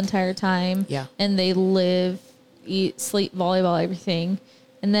the whole entire time. Yeah. And they live, eat, sleep volleyball, everything.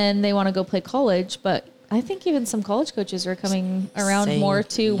 And then they want to go play college. But I think even some college coaches are coming around more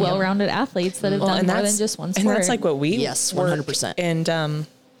to well-rounded athletes that have done more than just one sport. And that's like what we 100%. And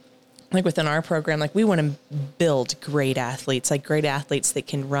like within our program, like we want to build great athletes, like great athletes that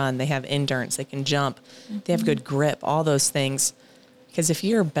can run, they have endurance, they can jump, they have good grip, all those things. Because if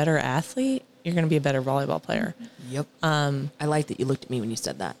you're a better athlete, you're going to be a better volleyball player. Yep. I like that you looked at me when you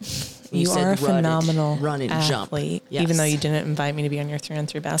said that. You said are a phenomenal run and athlete, jump. Yes. even though you didn't invite me to be on your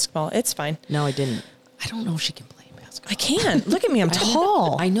 3-on-3 basketball. It's fine. No, I didn't. I don't know if she can play basketball. I can. Look at me. I'm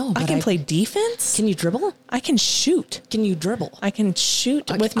tall. I know, I but can play defense. Can you dribble? I can shoot. Can you dribble? I can shoot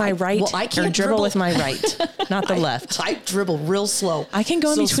with my right I or can't dribble with my right, not the left. I dribble real slow. I can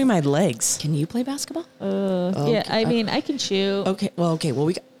go in between my legs. Can you play basketball? Yeah, I mean, I can shoot. Okay.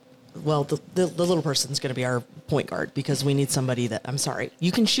 Well, the little person's going to be our point guard because we need somebody that, I'm sorry,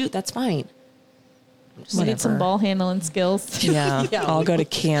 you can shoot. That's fine. We need some ball handling skills. Yeah, Yeah, I'll go to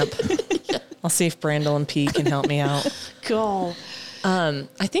camp. I'll see if Brandel and P can help me out. Cool.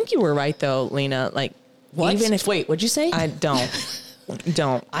 I think you were right though, Lena. Like, What? even if Wait, what'd you say? I don't.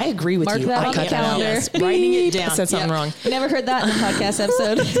 I agree with Mark you. that I on the cut calendar. Yes, writing it down. I said something wrong. Never heard that in a podcast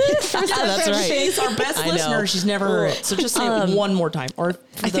episode. That's right. She's our best I know. listener. She's never heard it. So just say it one more time. Or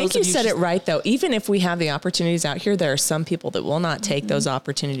I think you said it right though. Even if we have the opportunities out here, there are some people that will not take those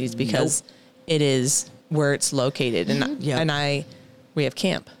opportunities because it is where it's located. And we have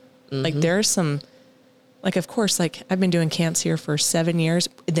camp. Like there's some, like, of course, like I've been doing camps here for 7 years.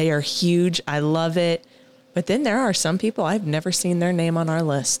 They are huge. I love it. But then there are some people I've never seen their name on our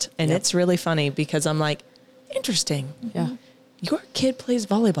list. And it's really funny because I'm like, interesting. Yeah. Your kid plays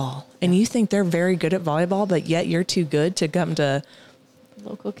volleyball and you think they're very good at volleyball, but yet you're too good to come to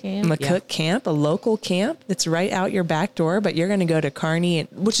Local camp. McCook camp, a local camp that's right out your back door, but you're going to go to Kearney,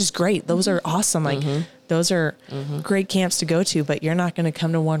 which is great. Those are awesome. Like those are great camps to go to, but you're not going to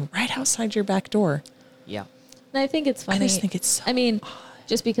come to one right outside your back door. Yeah. And I think it's funny. I just think it's so I mean,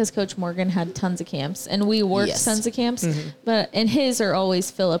 just because Coach Morgan had tons of camps and we worked tons of camps, and his are always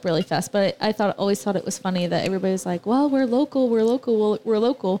fill up really fast. But I always thought it was funny that everybody was like, well, we're local. We're local.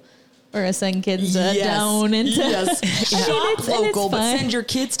 We're going to send kids down into Shop local, but send your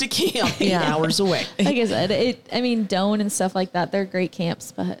kids to camp 8 hours away. Like I said, Doan and stuff like that, they're great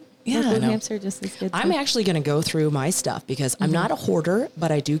camps, but local camps are just as good. I'm actually going to go through my stuff because I'm not a hoarder,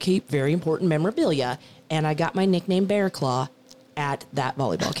 but I do keep very important memorabilia. And I got my nickname Bear Claw at that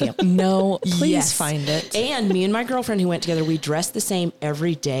volleyball camp. No, please find it. And me and my girlfriend who went together, we dressed the same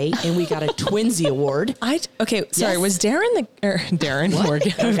every day, and we got a Twinsy award. Sorry, was Darren Darren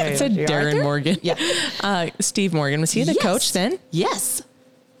Morgan? Okay. I said You're Darren Arthur? Morgan. Yeah. Steve Morgan, was he the coach then? Yes.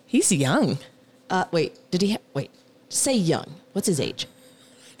 He's young. Wait, say young. What's his age?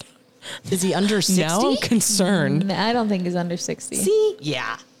 Is he under 60? Now I'm concerned. I don't think he's under 60. See?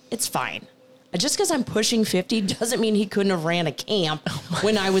 Yeah, it's fine. Just because I'm pushing 50 doesn't mean he couldn't have ran a camp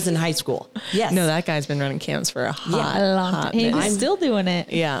when I was in high school. Yes. No, that guy's been running camps for a hot time. He's minute. still doing it.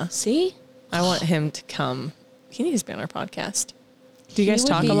 Yeah. See? I want him to come. He needs to be on our podcast. Do you guys He would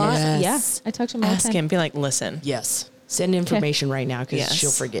talk be- a lot? Yes. Yeah, I talk to him all the Ask time. him. Be like, listen, Yes. Send information right now because Yes.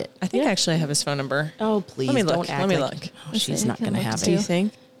 she'll forget. I think actually I have his phone number. Oh, please Let me look. don't act Let me like look. Oh, she's not going to have Do you it.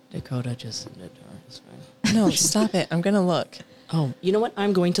 think? Dakota just it's fine. No, stop it. I'm going to look. Oh, you know what?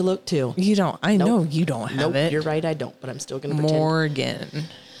 I'm going to look too. You don't. I Nope. know you don't have Nope, it. you're right. I don't, but I'm still going to pretend. Morgan.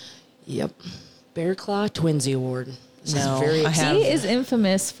 Yep. Bear Claw Twinsy Award. This No, is very I have- He is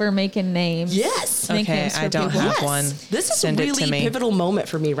infamous for making names. Yes. Make Okay, names I for don't people. have Yes. one. This is Send a it to really me. pivotal moment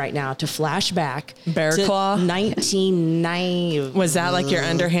for me right now to flash back Bear to Claw? 1990. Was that like your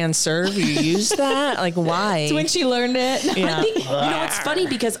underhand serve? You used that? Like why? It's when she learned it. Yeah. I think, you know, it's funny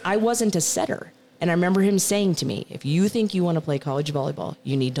because I wasn't a setter. And I remember him saying to me, if you think you want to play college volleyball,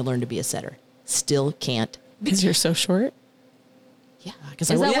 you need to learn to be a setter. Still can't. Because you're so short. Yeah, because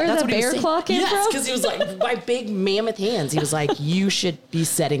Is that where the bear claw came yes, from? because he was like, my big mammoth hands. He was like, you should be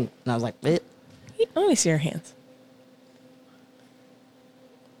setting. And I was like, eh. Let me see your hands.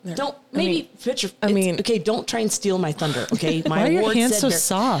 There. Don't I maybe mean- put your. I mean- okay, don't try and steal my thunder. Okay, my Why are your award hands said so bear-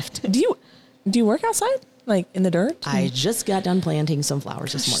 soft? Do you work outside? Like in the dirt? I just got done planting some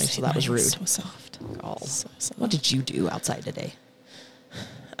flowers this morning, so that was rude. So soft. Oh, So soft. what did you do outside today?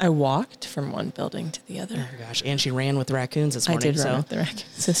 I walked from one building to the other. Oh gosh, and she ran with the raccoons this I morning. did run so with the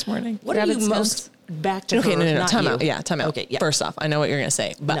raccoons this morning. what are you Rabbit most back to? Okay, her, no. not Time you. out. Yeah, time out. Okay, yeah. First off, I know what you're gonna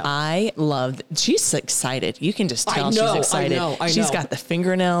say, but No. I love. She's excited. You can just I tell know, I she's excited. know, I She's know. got the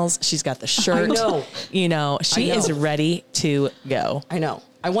fingernails. She's got the shirt. know. You know, she I know. is ready to go. I know.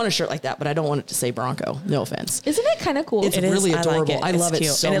 I want a shirt like that, but I don't want it to say Bronco. No offense. Isn't it kind of cool? It's It is. really I like adorable. it. I It's love it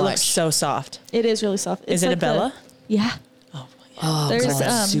cute. so and it much. looks so soft. It is really soft. Is it a Bella? Yeah. Oh, Oh, There's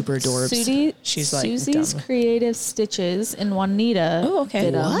God, super adorbs. She's, like, Susie's dumb. Creative Stitches and Juanita. Oh, okay.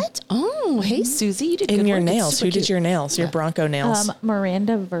 did 'em. What? Oh, hey Susie, you did In good your work. It's nails. super Who did cute. your nails? Your Bronco nails.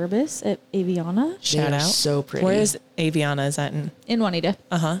 Miranda Verbis at Aviana Shout are out. so pretty. Where is Aviana? Is that in? in Juanita.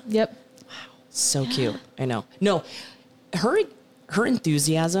 Yep. So cute. I know. No, her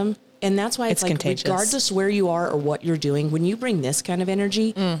enthusiasm, and that's why it's, It's like contagious. regardless where you are or what you're doing, when you bring this kind of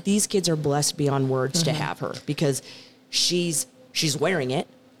energy, Mm. these kids are blessed beyond words Mm-hmm. to have her because she's wearing it,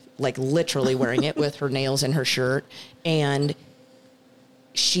 like literally wearing it with her nails and her shirt, and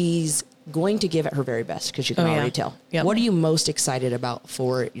she's going to give it her very best because you can Oh, yeah. already tell. Yep. What are you most excited about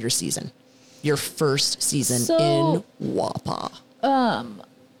for your season? Your first season So- in WAPA.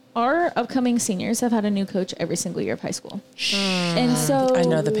 Our upcoming seniors have had a new coach every single year of high school. And so I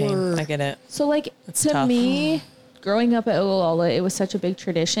know the pain. I get it. So like That's to tough. me, growing up at Ogallala, it was such a big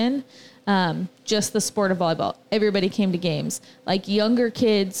tradition. Just the sport of volleyball. Everybody came to games. Like younger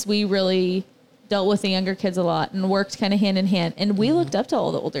kids, we really dealt with the younger kids a lot and worked kind of hand in hand. And we looked up to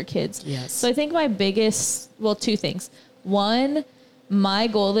all the older kids. Yes. So I think my biggest, well, two things. One, my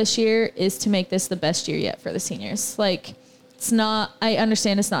goal this year is to make this the best year yet for the seniors. Like it's not, I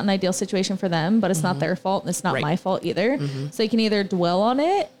understand it's not an ideal situation for them, but it's not their fault and it's not Right. my fault either. So they can either dwell on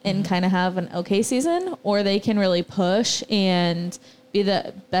it and kind of have an okay season, or they can really push and be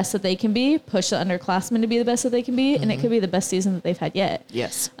the best that they can be, push the underclassmen to be the best that they can be, and it could be the best season that they've had yet.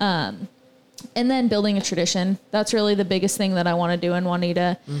 Yes. And then building a tradition. That's really the biggest thing that I want to do in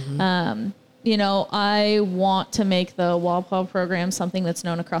Juanita. You know, I want to make the WAPA program something that's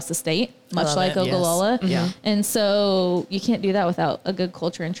known across the state, much love like it. Ogallala. Yes. Yeah. And so you can't do that without a good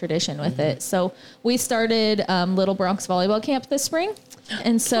culture and tradition with it. So we started Little Bronx Volleyball Camp this spring.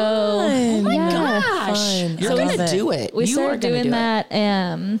 And so, Oh my Gosh, Fun. you're I going love to it. do it. we You are started gonna doing do it. that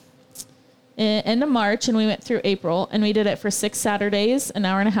end of March, and we went through April, and we did it for 6 Saturdays, an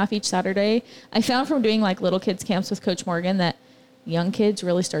hour and a half each Saturday. I found from doing like little kids camps with Coach Morgan that young kids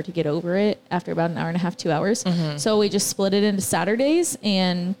really start to get over it after about an hour and a half, 2 hours. So we just split it into Saturdays,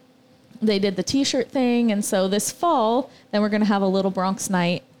 and they did the t-shirt thing. And so this fall, then we're going to have a Little Bronx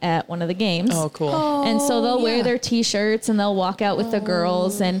night at one of the games. Oh, cool. And so they'll wear yeah. their t-shirts and they'll walk out with the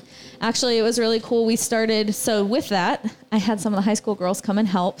girls. And actually it was really cool. We started, so with that, I had some of the high school girls come and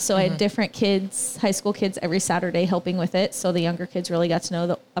help. So I had different kids, high school kids every Saturday helping with it. So the younger kids really got to know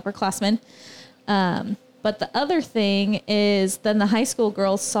the upperclassmen. But the other thing is then the high school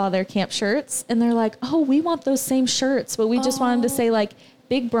girls saw their camp shirts and they're like, oh, we want those same shirts, but we just want them to say like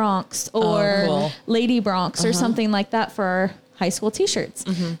Big Bronx or cool. Lady Bronx or something like that for our high school t-shirts.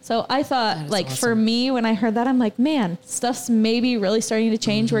 So I thought like for me, when I heard that, I'm like, man, stuff's maybe really starting to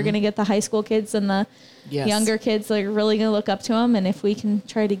change. We're going to get the high school kids and the Yes. younger kids that are really going to look up to them. And if we can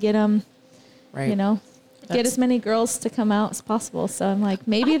try to get them, Right. you know, get That's- as many girls to come out as possible. So I'm like,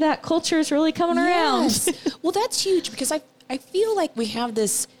 maybe that culture is really coming around. Yes. Well, that's huge because I feel like we have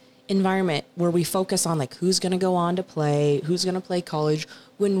this environment where we focus on like who's going to go on to play, who's going to play college,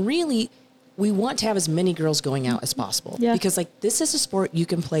 when really we want to have as many girls going out as possible. Yeah. Because like this is a sport you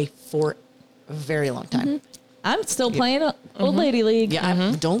can play for a very long time. I'm still playing Old Lady League.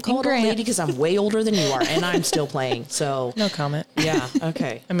 Yeah, don't call it Grant. old lady because I'm way older than you are, and I'm still playing. So No comment. yeah,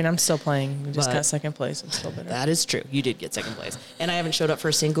 okay. I mean, I'm still playing. We just But- got second place. It's still better. That is true. You did get second place. And I haven't showed up for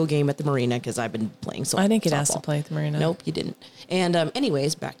a single game at the marina because I've been playing so I didn't get asked to softball. play at the marina. Nope, you didn't. And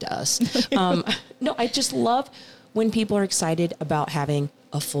anyways, back to us. No, I just love when people are excited about having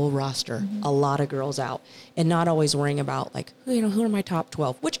a full roster, a lot of girls out, and not always worrying about like, who are my top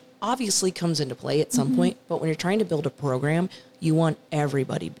 12, which obviously comes into play at some point. But when you're trying to build a program, you want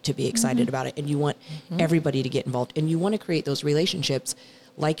everybody to be excited about it, and you want everybody to get involved, and you want to create those relationships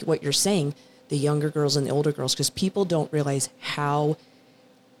like what you're saying, the younger girls and the older girls, because people don't realize how,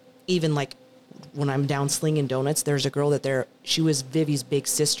 even like when I'm down slinging donuts, there's a girl she was Vivi's big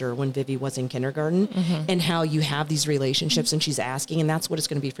sister when Vivi was in kindergarten, and how you have these relationships, and she's asking, and that's what it's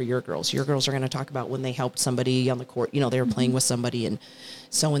going to be for your girls. Your girls are going to talk about when they helped somebody on the court, they were playing with somebody and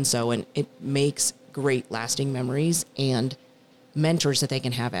so, and it makes great lasting memories and mentors that they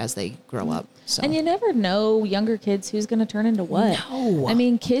can have as they grow up. So. And you never know younger kids who's going to turn into what. No, I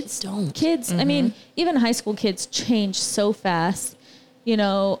mean, kids don't. I mean, even high school kids change so fast.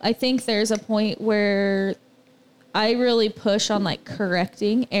 I think there's a point where I really push on like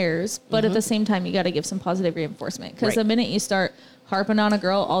correcting errors, but at the same time, you got to give some positive reinforcement, because the minute you start harping on a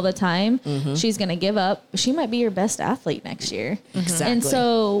girl all the time, she's going to give up. She might be your best athlete next year. Exactly. And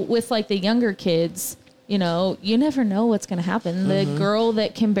so with like the younger kids, you never know what's going to happen. The girl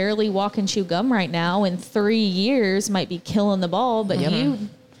that can barely walk and chew gum right now in 3 years might be killing the ball, but you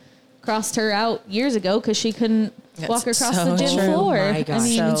crossed her out years ago because she couldn't walk across so the gym true. floor. My gosh, I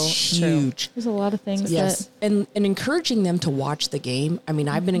mean, So it's true. huge. there's a lot of things Yes. that And encouraging them to watch the game. I mean,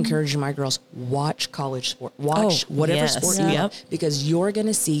 I've been encouraging my girls, watch college sport, watch Oh, whatever yes. sport you Yep. love, because you're going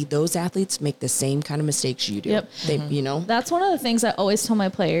to see those athletes make the same kind of mistakes you do. Yep. They, That's one of the things I always tell my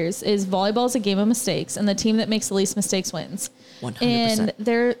players is volleyball is a game of mistakes, and the team that makes the least mistakes wins. 100%. And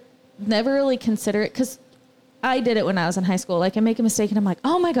they're never really considerate, because I did it when I was in high school. Like, I make a mistake and I'm like,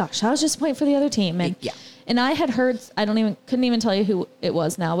 oh my gosh, I was just playing for the other team. And Yeah. and I had heard, couldn't even tell you who it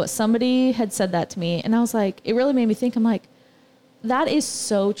was now, but somebody had said that to me, and I was like, it really made me think. I'm like, that is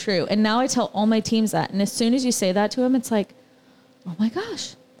so true. And now I tell all my teams that. And as soon as you say that to them, it's like, oh my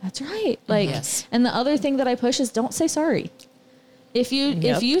gosh, that's right. Like, Yes. and the other thing that I push is don't say sorry. If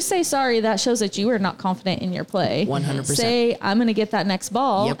you say sorry, that shows that you are not confident in your play. 100%. Say, I'm going to get that next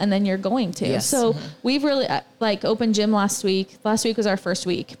ball, Yep. and then you're going to. Yes. So we've really, like, opened gym last week. Last week was our first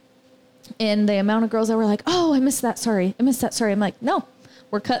week. And the amount of girls that were like, oh, I missed that. Sorry. I'm like, no,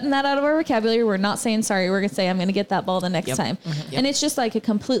 we're cutting that out of our vocabulary. We're not saying sorry. We're going to say, I'm going to get that ball the next Yep. time. Yep. And it's just like a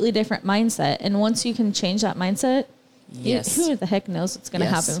completely different mindset. And once you can change that mindset, Yes. who the heck knows what's going to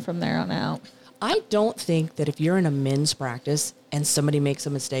Yes. happen from there on out. I don't think that if you're in a men's practice and somebody makes a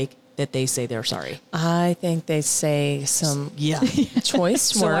mistake, that they say they're sorry. I think they say some choice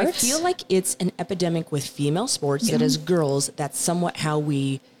So words. I feel like it's an epidemic with female sports that as girls, that's somewhat how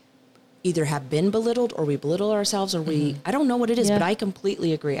we either have been belittled or we belittle ourselves or I don't know what it is, Yeah. but I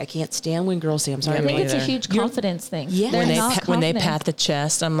completely agree. I can't stand when girls say, I'm sorry. I Yeah, think me it's a either. huge confidence thing. Yeah. They're when they not when they confident. pat the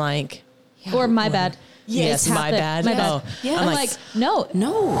chest, I'm like, Or my bad. yes, Pat my the- bad. My bad. Oh, Yeah. I'm like, no,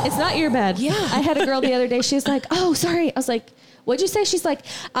 No. it's not your bad. Yeah. I had a girl the other day. She was like, oh, sorry. I was like, what'd you say? She's like,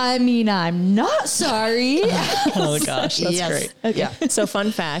 I mean, I'm not sorry. oh gosh, that's Yes. great. Yeah. So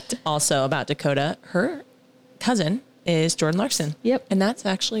fun fact also about Dakota, her cousin is Jordan Larson. Yep. And that's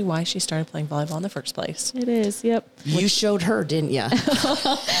actually why she started playing volleyball in the first place. It is. Yep. You showed her, didn't you?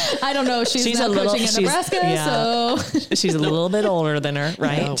 I don't know. She's now coaching in Nebraska. So She's a little bit older than her,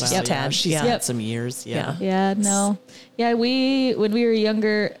 right? Oh, wow. Just a Yeah, tad. she's yeah. had some years. Yeah. yeah, no. Yeah. When we were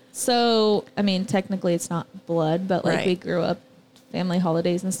younger, so, I mean, technically it's not blood, but like Right. we grew up family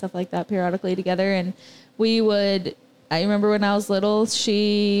holidays and stuff like that periodically together. And I remember when I was little,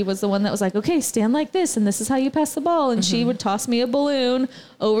 she was the one that was like, okay, stand like this, and this is how you pass the ball. And she would toss me a balloon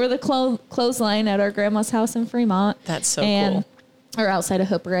over the clothesline at our grandma's house in Fremont. That's so cool. Or outside of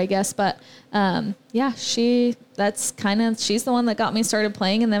Hooper, I guess. But yeah, she's the one that got me started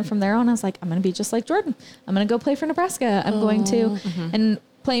playing. And then from there on, I was like, I'm going to be just like Jordan. I'm going to go play for Nebraska. I'm going to. And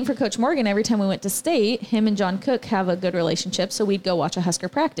playing for Coach Morgan, every time we went to state, him and John Cook have a good relationship. So we'd go watch a Husker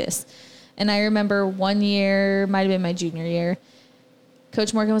practice. And I remember one year, might have been my junior year,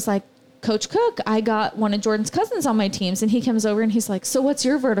 Coach Morgan was like, Coach Cook, I got one of Jordan's cousins on my teams. And he comes over and he's like, so what's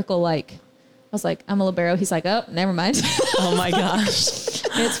your vertical like? I was like, I'm a libero. He's like, oh, never mind. Oh my gosh.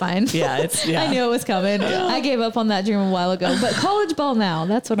 It's fine. Yeah, I knew it was coming. I gave up on that dream a while ago. But college ball now,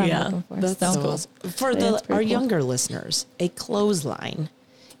 that's what I'm Yeah, looking for. That's So, cool. For Yeah, it's pretty our cool. younger listeners, a clothesline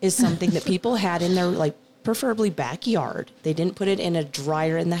is something that people had in their preferably backyard. They didn't put it in a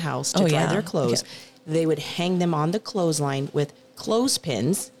dryer in the house to Oh, dry yeah. their clothes. Yeah. They would hang them on the clothesline with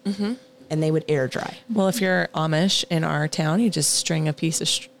clothespins, and they would air dry. Well, if you're Amish in our town, you just string a piece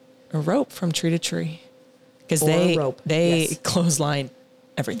of a rope from tree to tree because Or a they rope, they clothesline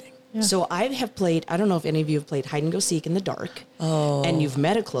everything. Yeah. So I have played, I don't know if any of you have played hide and go seek in the dark, and you've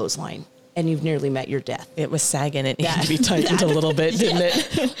met a clothesline, and you've nearly met your death. It was sagging. It needed to be tightened a little bit, didn't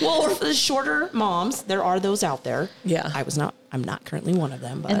it? Well, or for the shorter moms, there are those out there. Yeah. I'm not currently one of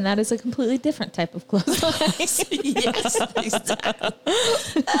them, but And that is a completely different type of clothesline. yes, exactly.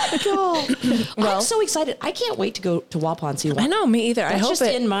 Well, I'm so excited. I can't wait to go to Waupun see. I know, me either. I That's hope just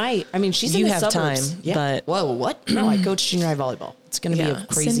it. in my. I mean, she's You in the have suburbs. time, but- whoa, what? No, I coach junior high volleyball. It's going to be a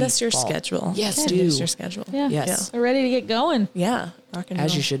crazy. Send us your fall. schedule. Yes, Send do. us your schedule. Yeah. Yes. We're ready to get going. Yeah. Rock and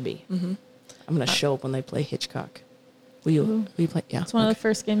As roll. you should be. I'm going to show up when they play Hitchcock. Will you play? Yeah. It's one of the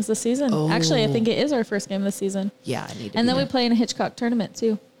first games this season. Actually, I think it is our first game this season. Yeah, I need to. And be then we there. play in a Hitchcock tournament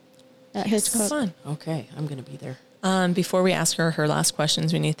too. At Hitchcock. Fun. Okay, I'm going to be there. Before we ask her last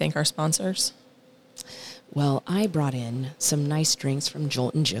questions, we need to thank our sponsors. Well, I brought in some nice drinks from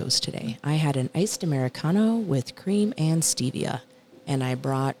Jolt and Joe's today. I had an iced Americano with cream and stevia. And I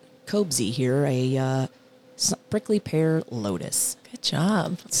brought Cobsy here, a prickly pear lotus. Good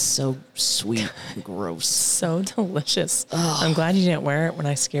job. It's so sweet and gross. So delicious. I'm glad you didn't wear it when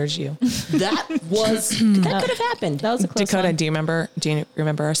I scared you. That could have happened. That was a close Dakota, one. do you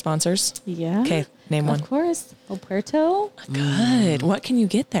remember our sponsors? Yeah. Okay, name one. Of course. El Puerto. Good. What can you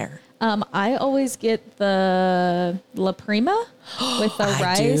get there? I always get the La Prima with the I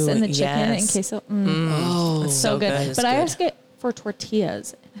rice do, and the chicken and yes. queso. Oh, It's so so good. good. But I good. always get for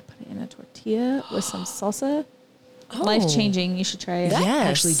tortillas. And I put it in a tortilla with some salsa. Oh. Life changing. You should try it. that Yes.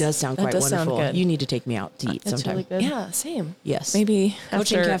 actually does sound That quite does sound wonderful. good. You need to take me out to eat It's sometime. really good. Yeah, same. Yes. Maybe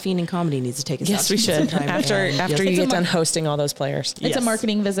Coaching after. Caffeine and Comedy needs to take us out Yes, to we eat should. sometime. After And you yes, get done hosting all those players. It's a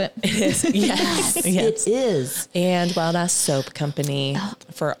marketing visit. It is. Yes. it is. And Wild Ass Soap Company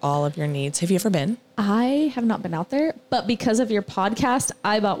for all of your needs. Have you ever been? I have not been out there, but because of your podcast,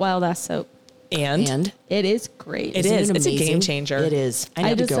 I bought Wild Ass Soap. And It is great. It Isn't is. It's a amazing? game changer. It is. I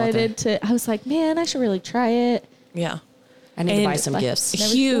need to go out there. decided I was like, man, I should really try it. yeah. I need to buy and some like- gifts.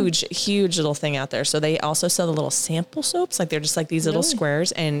 Never Huge little thing out there. So they also sell the little sample soaps. Like they're just like these little Really?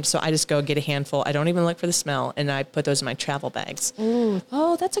 squares. And so I just go get a handful. I don't even look for the smell. And I put those in my travel bags.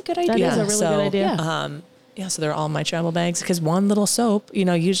 Oh, that's a good That idea. is a really so, good idea. yeah. Yeah. So they're all in my travel bags because one little soap,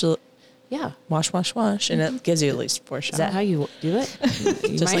 usually Yeah. wash. And it gives you at least 4 shots. Is that how you do it?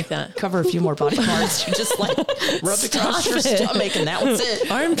 You Just might like that. Cover a few more body parts. You just like rub it across your Stop it. stomach, and that was it.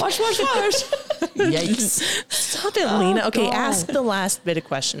 Wash. Yikes! Stop it, Lena. Okay, God. ask the last bit of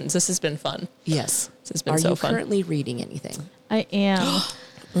questions. This has been fun. Yes. This has been Are so you fun. currently reading anything? I am.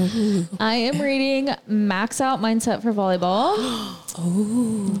 I am reading Max Out Mindset for Volleyball.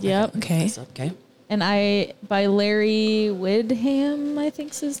 Oh. Yep. Okay. That's okay. And by Larry Widham, I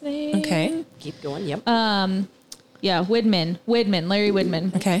think's his name. Okay. Keep going. Yep. Yeah, Larry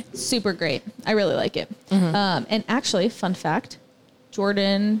Widman. Okay. Super great. I really like it. And actually, fun fact,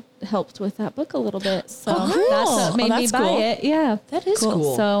 Jordan helped with that book a little bit. So Oh, cool. that's what made Oh, me that's buy cool. it. Yeah. That is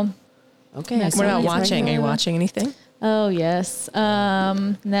cool. So, okay. Yeah, I What saw about you watching? Are you pregnant. watching anything? oh, yes.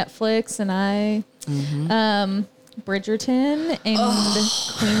 Netflix and Bridgerton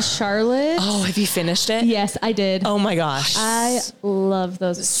and Queen Charlotte. Oh, have you finished it? Yes, I did. Oh my gosh. I love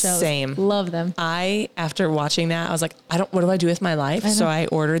those shows. Same. Love them. After watching that, I was like, what do I do with my life? So I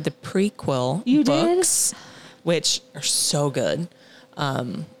ordered the prequel You did? books, which are so good.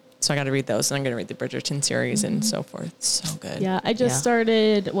 So I got to read those, and I'm going to read the Bridgerton series and so forth. So good. Yeah, I just Yeah.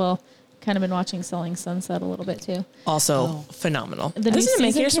 started, kind of been watching Selling Sunset a little bit too. Also phenomenal. The new Doesn't it make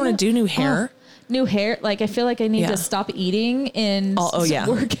season you just came want out? to do new hair? New hair, I feel like I need Yeah. to stop eating and Yeah.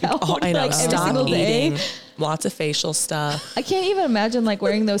 work out Oh, I know. every Stop single day. eating. Lots of facial stuff. I can't even imagine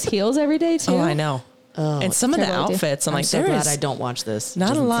wearing those heels every day too. Oh, I know. and some of the terrible idea. outfits, I'm like, so there glad is I don't watch this.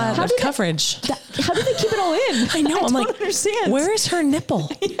 not a Doesn't lot sound- of coverage. How do they keep it all in? I know. I'm don't like, understand. where is her nipple?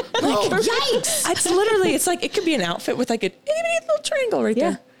 Yikes! It's literally, it's like, it could be an outfit with like a itty little triangle right Yeah.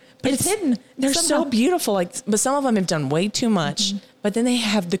 there. But It's hidden They're somehow. so beautiful. But some of them have done way too much. But then they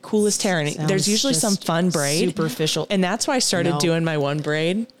have the coolest hair, and Sounds there's usually some just fun braid, superficial. and that's why I started No. doing my one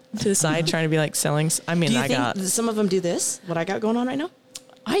braid to the side, trying to be like selling. I mean, Do you I think got. some of them do this? What I got going on right now?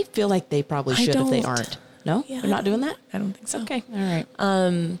 I feel like they probably I should if they don't. aren't. No, Yeah, they're not doing that. I don't think so. Okay, all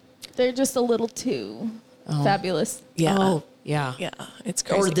right. They're just a little too fabulous. Yeah. Oh, yeah. Yeah. It's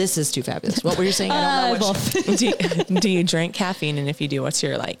crazy. Or this is too fabulous. What were you saying? I don't know. Which. do you drink caffeine? And if you do, what's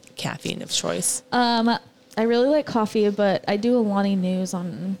your caffeine of choice? I really like coffee, but I do Alani News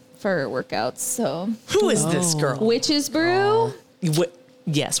on for workouts. So Who is this girl? Witch's Brew,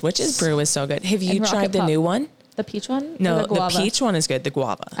 Yes, Witch's Brew is so good. Have you And tried Rocket the Pop. new one? the peach one. No, or the guava? peach one is good. The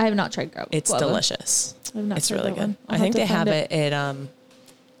guava. I have not tried guava. It's delicious. I've not It's tried really that good. one. I'll I think have they to have find it at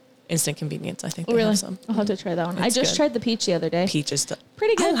Instant Convenience. I think they Oh, really? have some. I'll have to try that one. I It's just good. tried the peach the other day. Peach is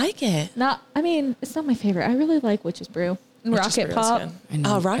Pretty good. I like it. I mean, it's not my favorite. I really like Witch's Brew. And Witch's Rocket Brew is Pop. good. I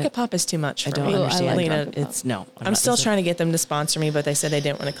know. Oh, Rocket Pop is too much for I don't me. Oh, I understand. like Lena, Rocket Pop. It's no. I'm still trying to get them to sponsor me, but they said they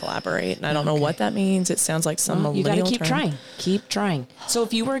didn't want to collaborate, and I don't know what that means. It sounds like some You millennial got to keep term. trying. Keep trying. So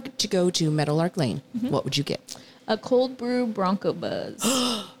if you were to go to Meadowlark Lane, what would you get? A cold brew Bronco Buzz.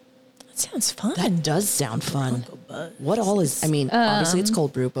 That sounds fun. That does sound fun. What all is? I mean, obviously it's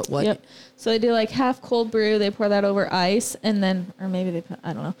cold brew, but what? Yep. So they do like half cold brew. They pour that over ice, and then, or maybe they put,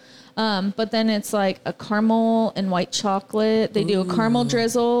 I don't know. But then it's like a caramel and white chocolate. They do a caramel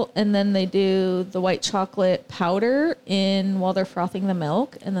drizzle, and then they do the white chocolate powder in while they're frothing the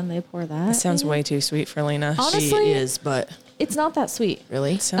milk, and then they pour that. That sounds in. way too sweet for Lena. Honestly, She is, but It's not that sweet.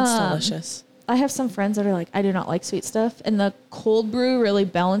 really, Sounds delicious. I have some friends that are like, I do not like sweet stuff, and the cold brew really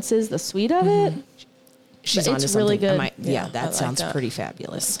balances the sweet of it. she's But onto it's really something. I good. might- Yeah, yeah, I that like sounds that. pretty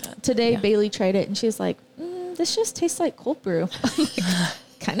fabulous. Today, Yeah. Bailey tried it, and she was like, "This just tastes like cold brew."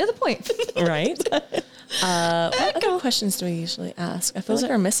 Kind of the point. Right? What other questions do we usually ask? I feel like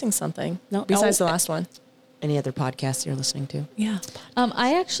we're missing something. No. Besides Oh, the last one. Any other podcasts you're listening to? Yeah.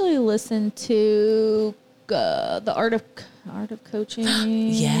 I actually listened to the Art of Coaching.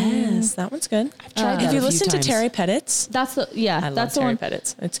 Yes, that one's good. I've tried that Have a you few listened times. to Terry Pettit's? That's the I love that's the Terry one.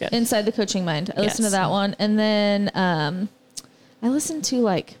 Pettit's. It's good. Inside the Coaching Mind. I listened to Yes. that one, and then I listened to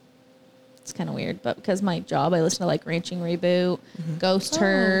like, it's kind of weird, but because my job, I listen to like Ranching Reboot, Ghost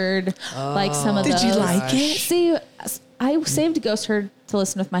Herd, like some of Did those. you like it? See, I saved Ghost Herd to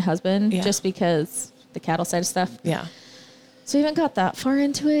listen with my husband Yeah. just because the cattle side of stuff. Yeah. So we haven't got that far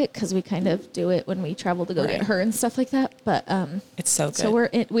into it because we kind of do it when we travel to go Right. get her and stuff like that. But It's so good.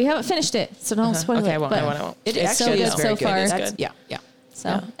 so we haven't finished it, so don't spoil Okay, it. I won't. but I won't. It It's actually so is good very so good. far. It's That's, good. yeah, yeah. So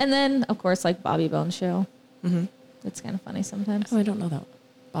Yeah. and then of course like Bobby Bones show. Mm-hmm. It's kind of funny sometimes. Oh, I don't know that one.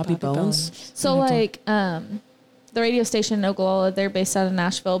 Bobby Bones. So like the radio station in Oglala, they're based out of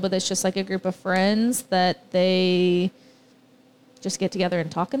Nashville, but it's just like a group of friends that they just get together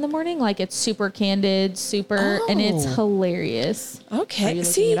and talk in the morning. Like it's super candid, and it's Oh. hilarious. Okay. Are you looking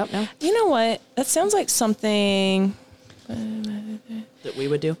See, it up now? you know what? That sounds like something. That we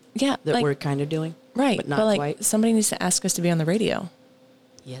would do? Yeah, That like- we're kind of doing? Right. But not like quite? somebody needs to ask us to be on the radio.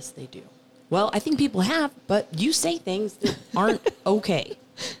 Yes, they do. Well, I think people have, but you say things that aren't okay.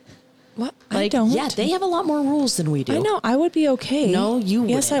 What? I Like, don't. Yeah, they have a lot more rules than we do. I know. I would be okay. No, you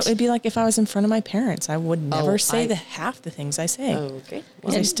Yes, wouldn't. It would be like if I was in front of my parents. I would never say I- the half the things I say. Okay.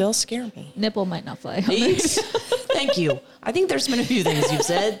 Because they still scare me. Nipple might not fly. Thank you. I think there's been a few things you've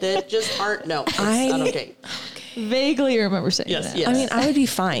said that just aren't, no, it's not okay. Vaguely remember saying Yes, that. yes. I mean, I would be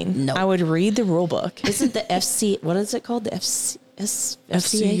fine. No. I would read the rule book. Isn't the FC, what is it called? The FCA?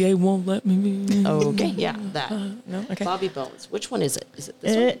 FCA won't let me be. Okay, yeah, that. No? Okay. Bobby Bones. Which one is it? Is it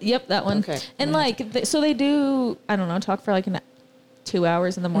this one? Yep, that one. Okay. And like, so they do, I don't know, talk for like 2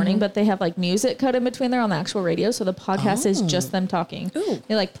 hours in the morning, but they have like music cut in between there on the actual radio. So the podcast is just them talking. Ooh.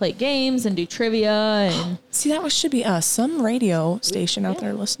 They like play games and do trivia, and See, should be us. Some radio station out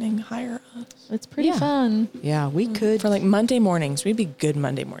there listening, hire us. it's pretty Yeah. fun. Yeah, we could. For like Monday mornings. We'd be good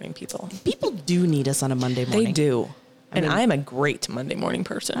Monday morning people. People do need us on a Monday morning. They do. And mean- I'm a great Monday morning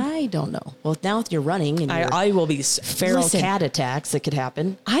person. I don't know. Well, now with your running and your I will be feral listen, cat attacks that could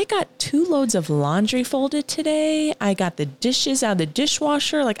happen. I got 2 loads of laundry folded today. I got the dishes out of the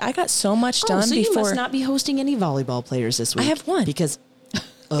dishwasher. Like I got so much done so before. you must not be hosting any volleyball players this week. I have one. Because,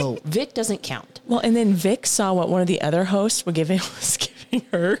 Vic doesn't count. Well, and then Vic saw what one of the other hosts was giving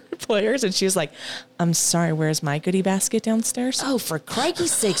her players, and she was like, "I'm sorry, where's my goodie basket downstairs?" Oh, for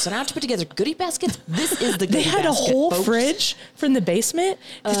crikey's sake. So now I have to put together goodie baskets? This is the goodie They had a basket, whole folks. fridge from the basement.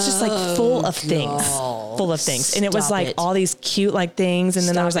 It's just like full of things, God. full of things, and it was Stop like it. all these cute like things, and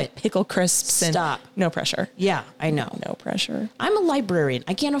then there Stop was like it. pickle crisps and Stop. no pressure. Yeah, I know. No pressure. I'm a librarian.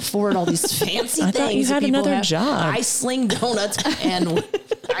 I can't afford all these fancy I things. thought you that had people another have. job. I sling donuts and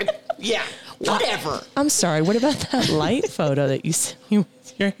whatever. I'm sorry. What about that light photo that you sent me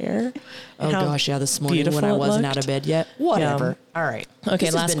with your hair? Oh How gosh, yeah, this morning when beautiful I it wasn't looked. out of bed yet. Whatever. All right. Okay, This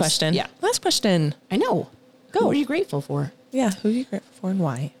has last been- question. Yeah, Last question. I know. Go. What are you grateful for? Yeah, who are you grateful for and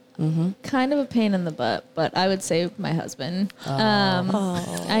why? Kind of a pain in the butt, but I would say my husband.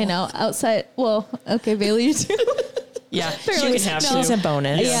 I know. Outside, well, okay, Bailey, you too. Yeah, Apparently, she can have no. to. It's a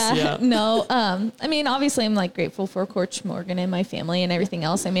bonus. Yeah, no. I mean, obviously, I'm like grateful for Coach Morgan and my family and everything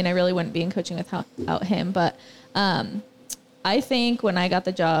else. I mean, I really wouldn't be in coaching without him. But I think when I got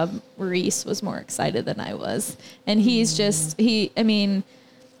the job, Reese was more excited than I was. And he's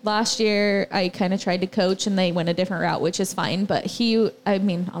last year I kind of tried to coach and they went a different route, which is fine. But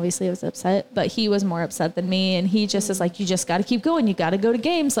obviously I was upset, but he was more upset than me. And he just is like, you just got to keep going. You got to go to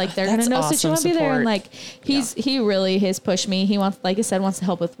games. Like they're going to know that you want to be there. And like, he really has pushed me. He wants, like I said, wants to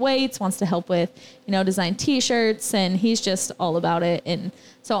help with weights, wants to help with, design t-shirts, and he's just all about it. And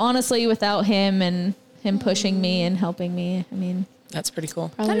so honestly, without him and him pushing me and helping me, that's pretty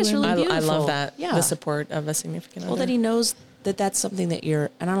cool. That is really beautiful. I love that. Yeah. The support of a significant other. Well, that he knows that that's something that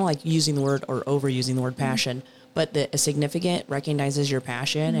you're, and I don't like using the word or overusing the word passion, but that a significant recognizes your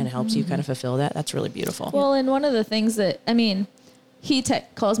passion and helps you kind of fulfill that. That's really beautiful. Well, and one of the things that, he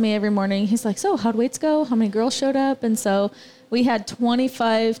calls me every morning. He's like, so how'd weights go? How many girls showed up? And so we had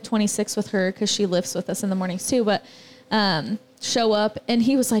 25, 26 with her because she lifts with us in the mornings too. But, show up, and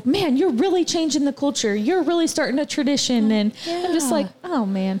he was like, man, you're really changing the culture. You're really starting a tradition. And I'm just like, oh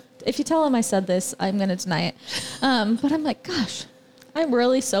man, if you tell him I said this, I'm going to deny it. But I'm like, gosh, I'm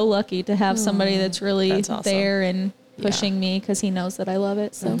really so lucky to have somebody that's really awesome. there and pushing me because he knows that I love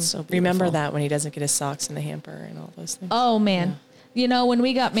it. So remember that when he doesn't get his socks in the hamper and all those things. Oh man. Yeah. When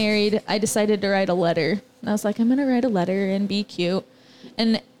we got married, I decided to write a letter. And I was like, I'm going to write a letter and be cute.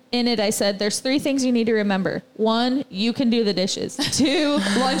 And in it, I said, there's 3 things you need to remember. 1, you can do the dishes. 2,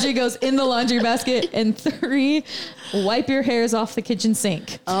 laundry goes in the laundry basket. And 3, wipe your hairs off the kitchen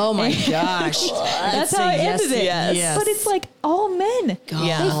sink. Oh my gosh. That's how I ended it. Yes. But it's like all men.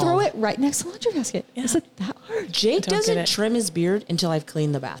 God. They throw it right next to the laundry basket. Yeah. Is it that hard? Jake doesn't trim his beard until I've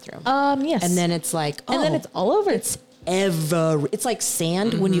cleaned the bathroom. Yes. And then it's like, and then it's all over. It's like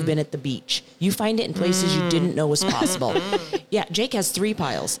sand when you've been at the beach. You find it in places you didn't know was possible. Yeah, Jake has 3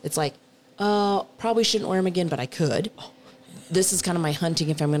 piles. It's like, probably shouldn't wear them again, but I could. This is kind of my hunting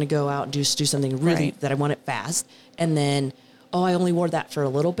if I'm going to go out and do something really that I want it fast. And then, I only wore that for a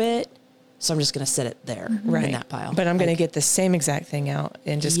little bit, so I'm just going to set it there in that pile. But I'm going to get the same exact thing out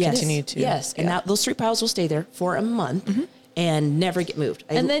and just continue to. Yes, and those 3 piles will stay there for a month. And never get moved.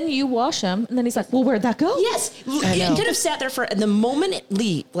 And then you wash them, and then he's like, well, where'd that go? Yes. It could have sat there and the moment it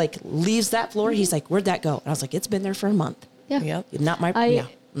leaves that floor, he's like, where'd that go? And I was like, it's been there for a month. Yeah. Yep. Not my,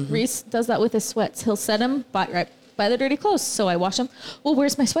 Reese does that with his sweats. He'll set them right by the dirty clothes. So I wash them. Well,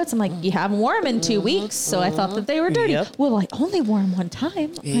 where's my sweats? I'm like, you haven't worn them in 2 weeks. So I thought that they were dirty. Yep. Well, I only wore them one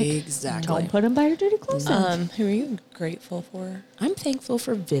time. Exactly. Don't put them by your dirty clothes. Who are you grateful for? I'm thankful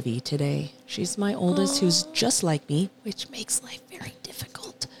for Vivi today. She's my oldest, who's just like me, which makes life very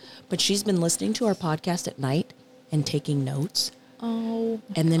difficult. But she's been listening to our podcast at night and taking notes. Oh.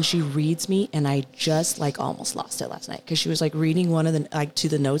 And then she reads me, and I just almost lost it last night because she was reading one of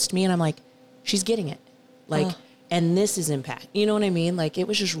the notes to me, and I'm like, she's getting it. And this is impact. You know what I mean? It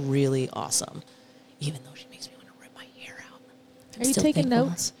was just really awesome. Even though she makes me want to rip my hair out. Are you taking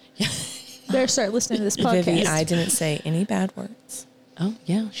notes? Yeah. Better start listening to this podcast. Vivi, I didn't say any bad words. Oh,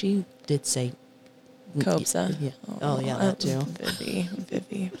 yeah, she did say Cobza. Yeah. Oh, yeah, that too.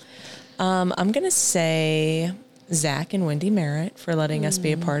 Vivi. I'm going to say Zach and Wendy Merritt for letting us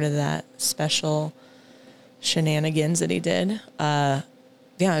be a part of that special shenanigans that he did. It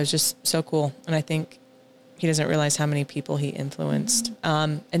was just so cool. And I think he doesn't realize how many people he influenced.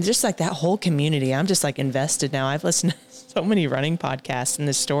 And just that whole community, I'm just invested now. I've listened to so many running podcasts and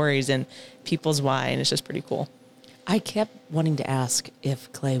the stories and people's why, and it's just pretty cool. I kept wanting to ask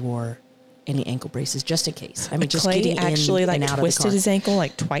if Clay wore any ankle braces just in case. Just Clay getting actually in and out twisted of the car. his ankle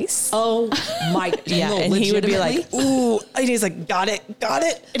twice. Oh my! Yeah, and he would be like, "Ooh," and he's like, "Got it,"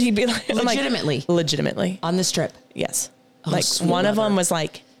 and he'd be like, legitimately on this trip." Yes, sweet one of mother. them was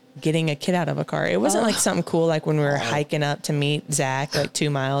getting a kid out of a car. It wasn't something cool when we were hiking up to meet Zach 2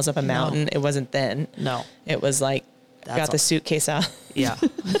 miles up a mountain. It wasn't then. No, it was got the suitcase out. Yeah,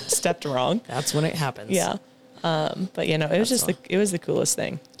 stepped wrong. That's when it happens. Yeah, but it was just it was the coolest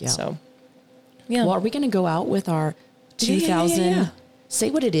thing. Yeah. So. Yeah. Well, are we going to go out with our 2000? Yeah. Say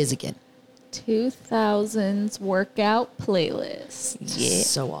what it is again. 2000s workout playlist. Yeah.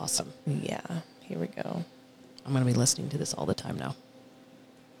 So awesome. Yeah. Here we go. I'm going to be listening to this all the time now.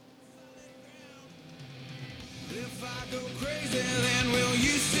 If I go crazy, then will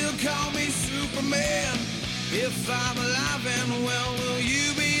you still call me Superman? If I'm alive and well, will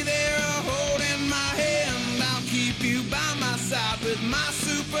you be there holding my hand? I'll keep you by my side with my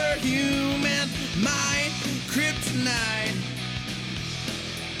superhuman, my kryptonite.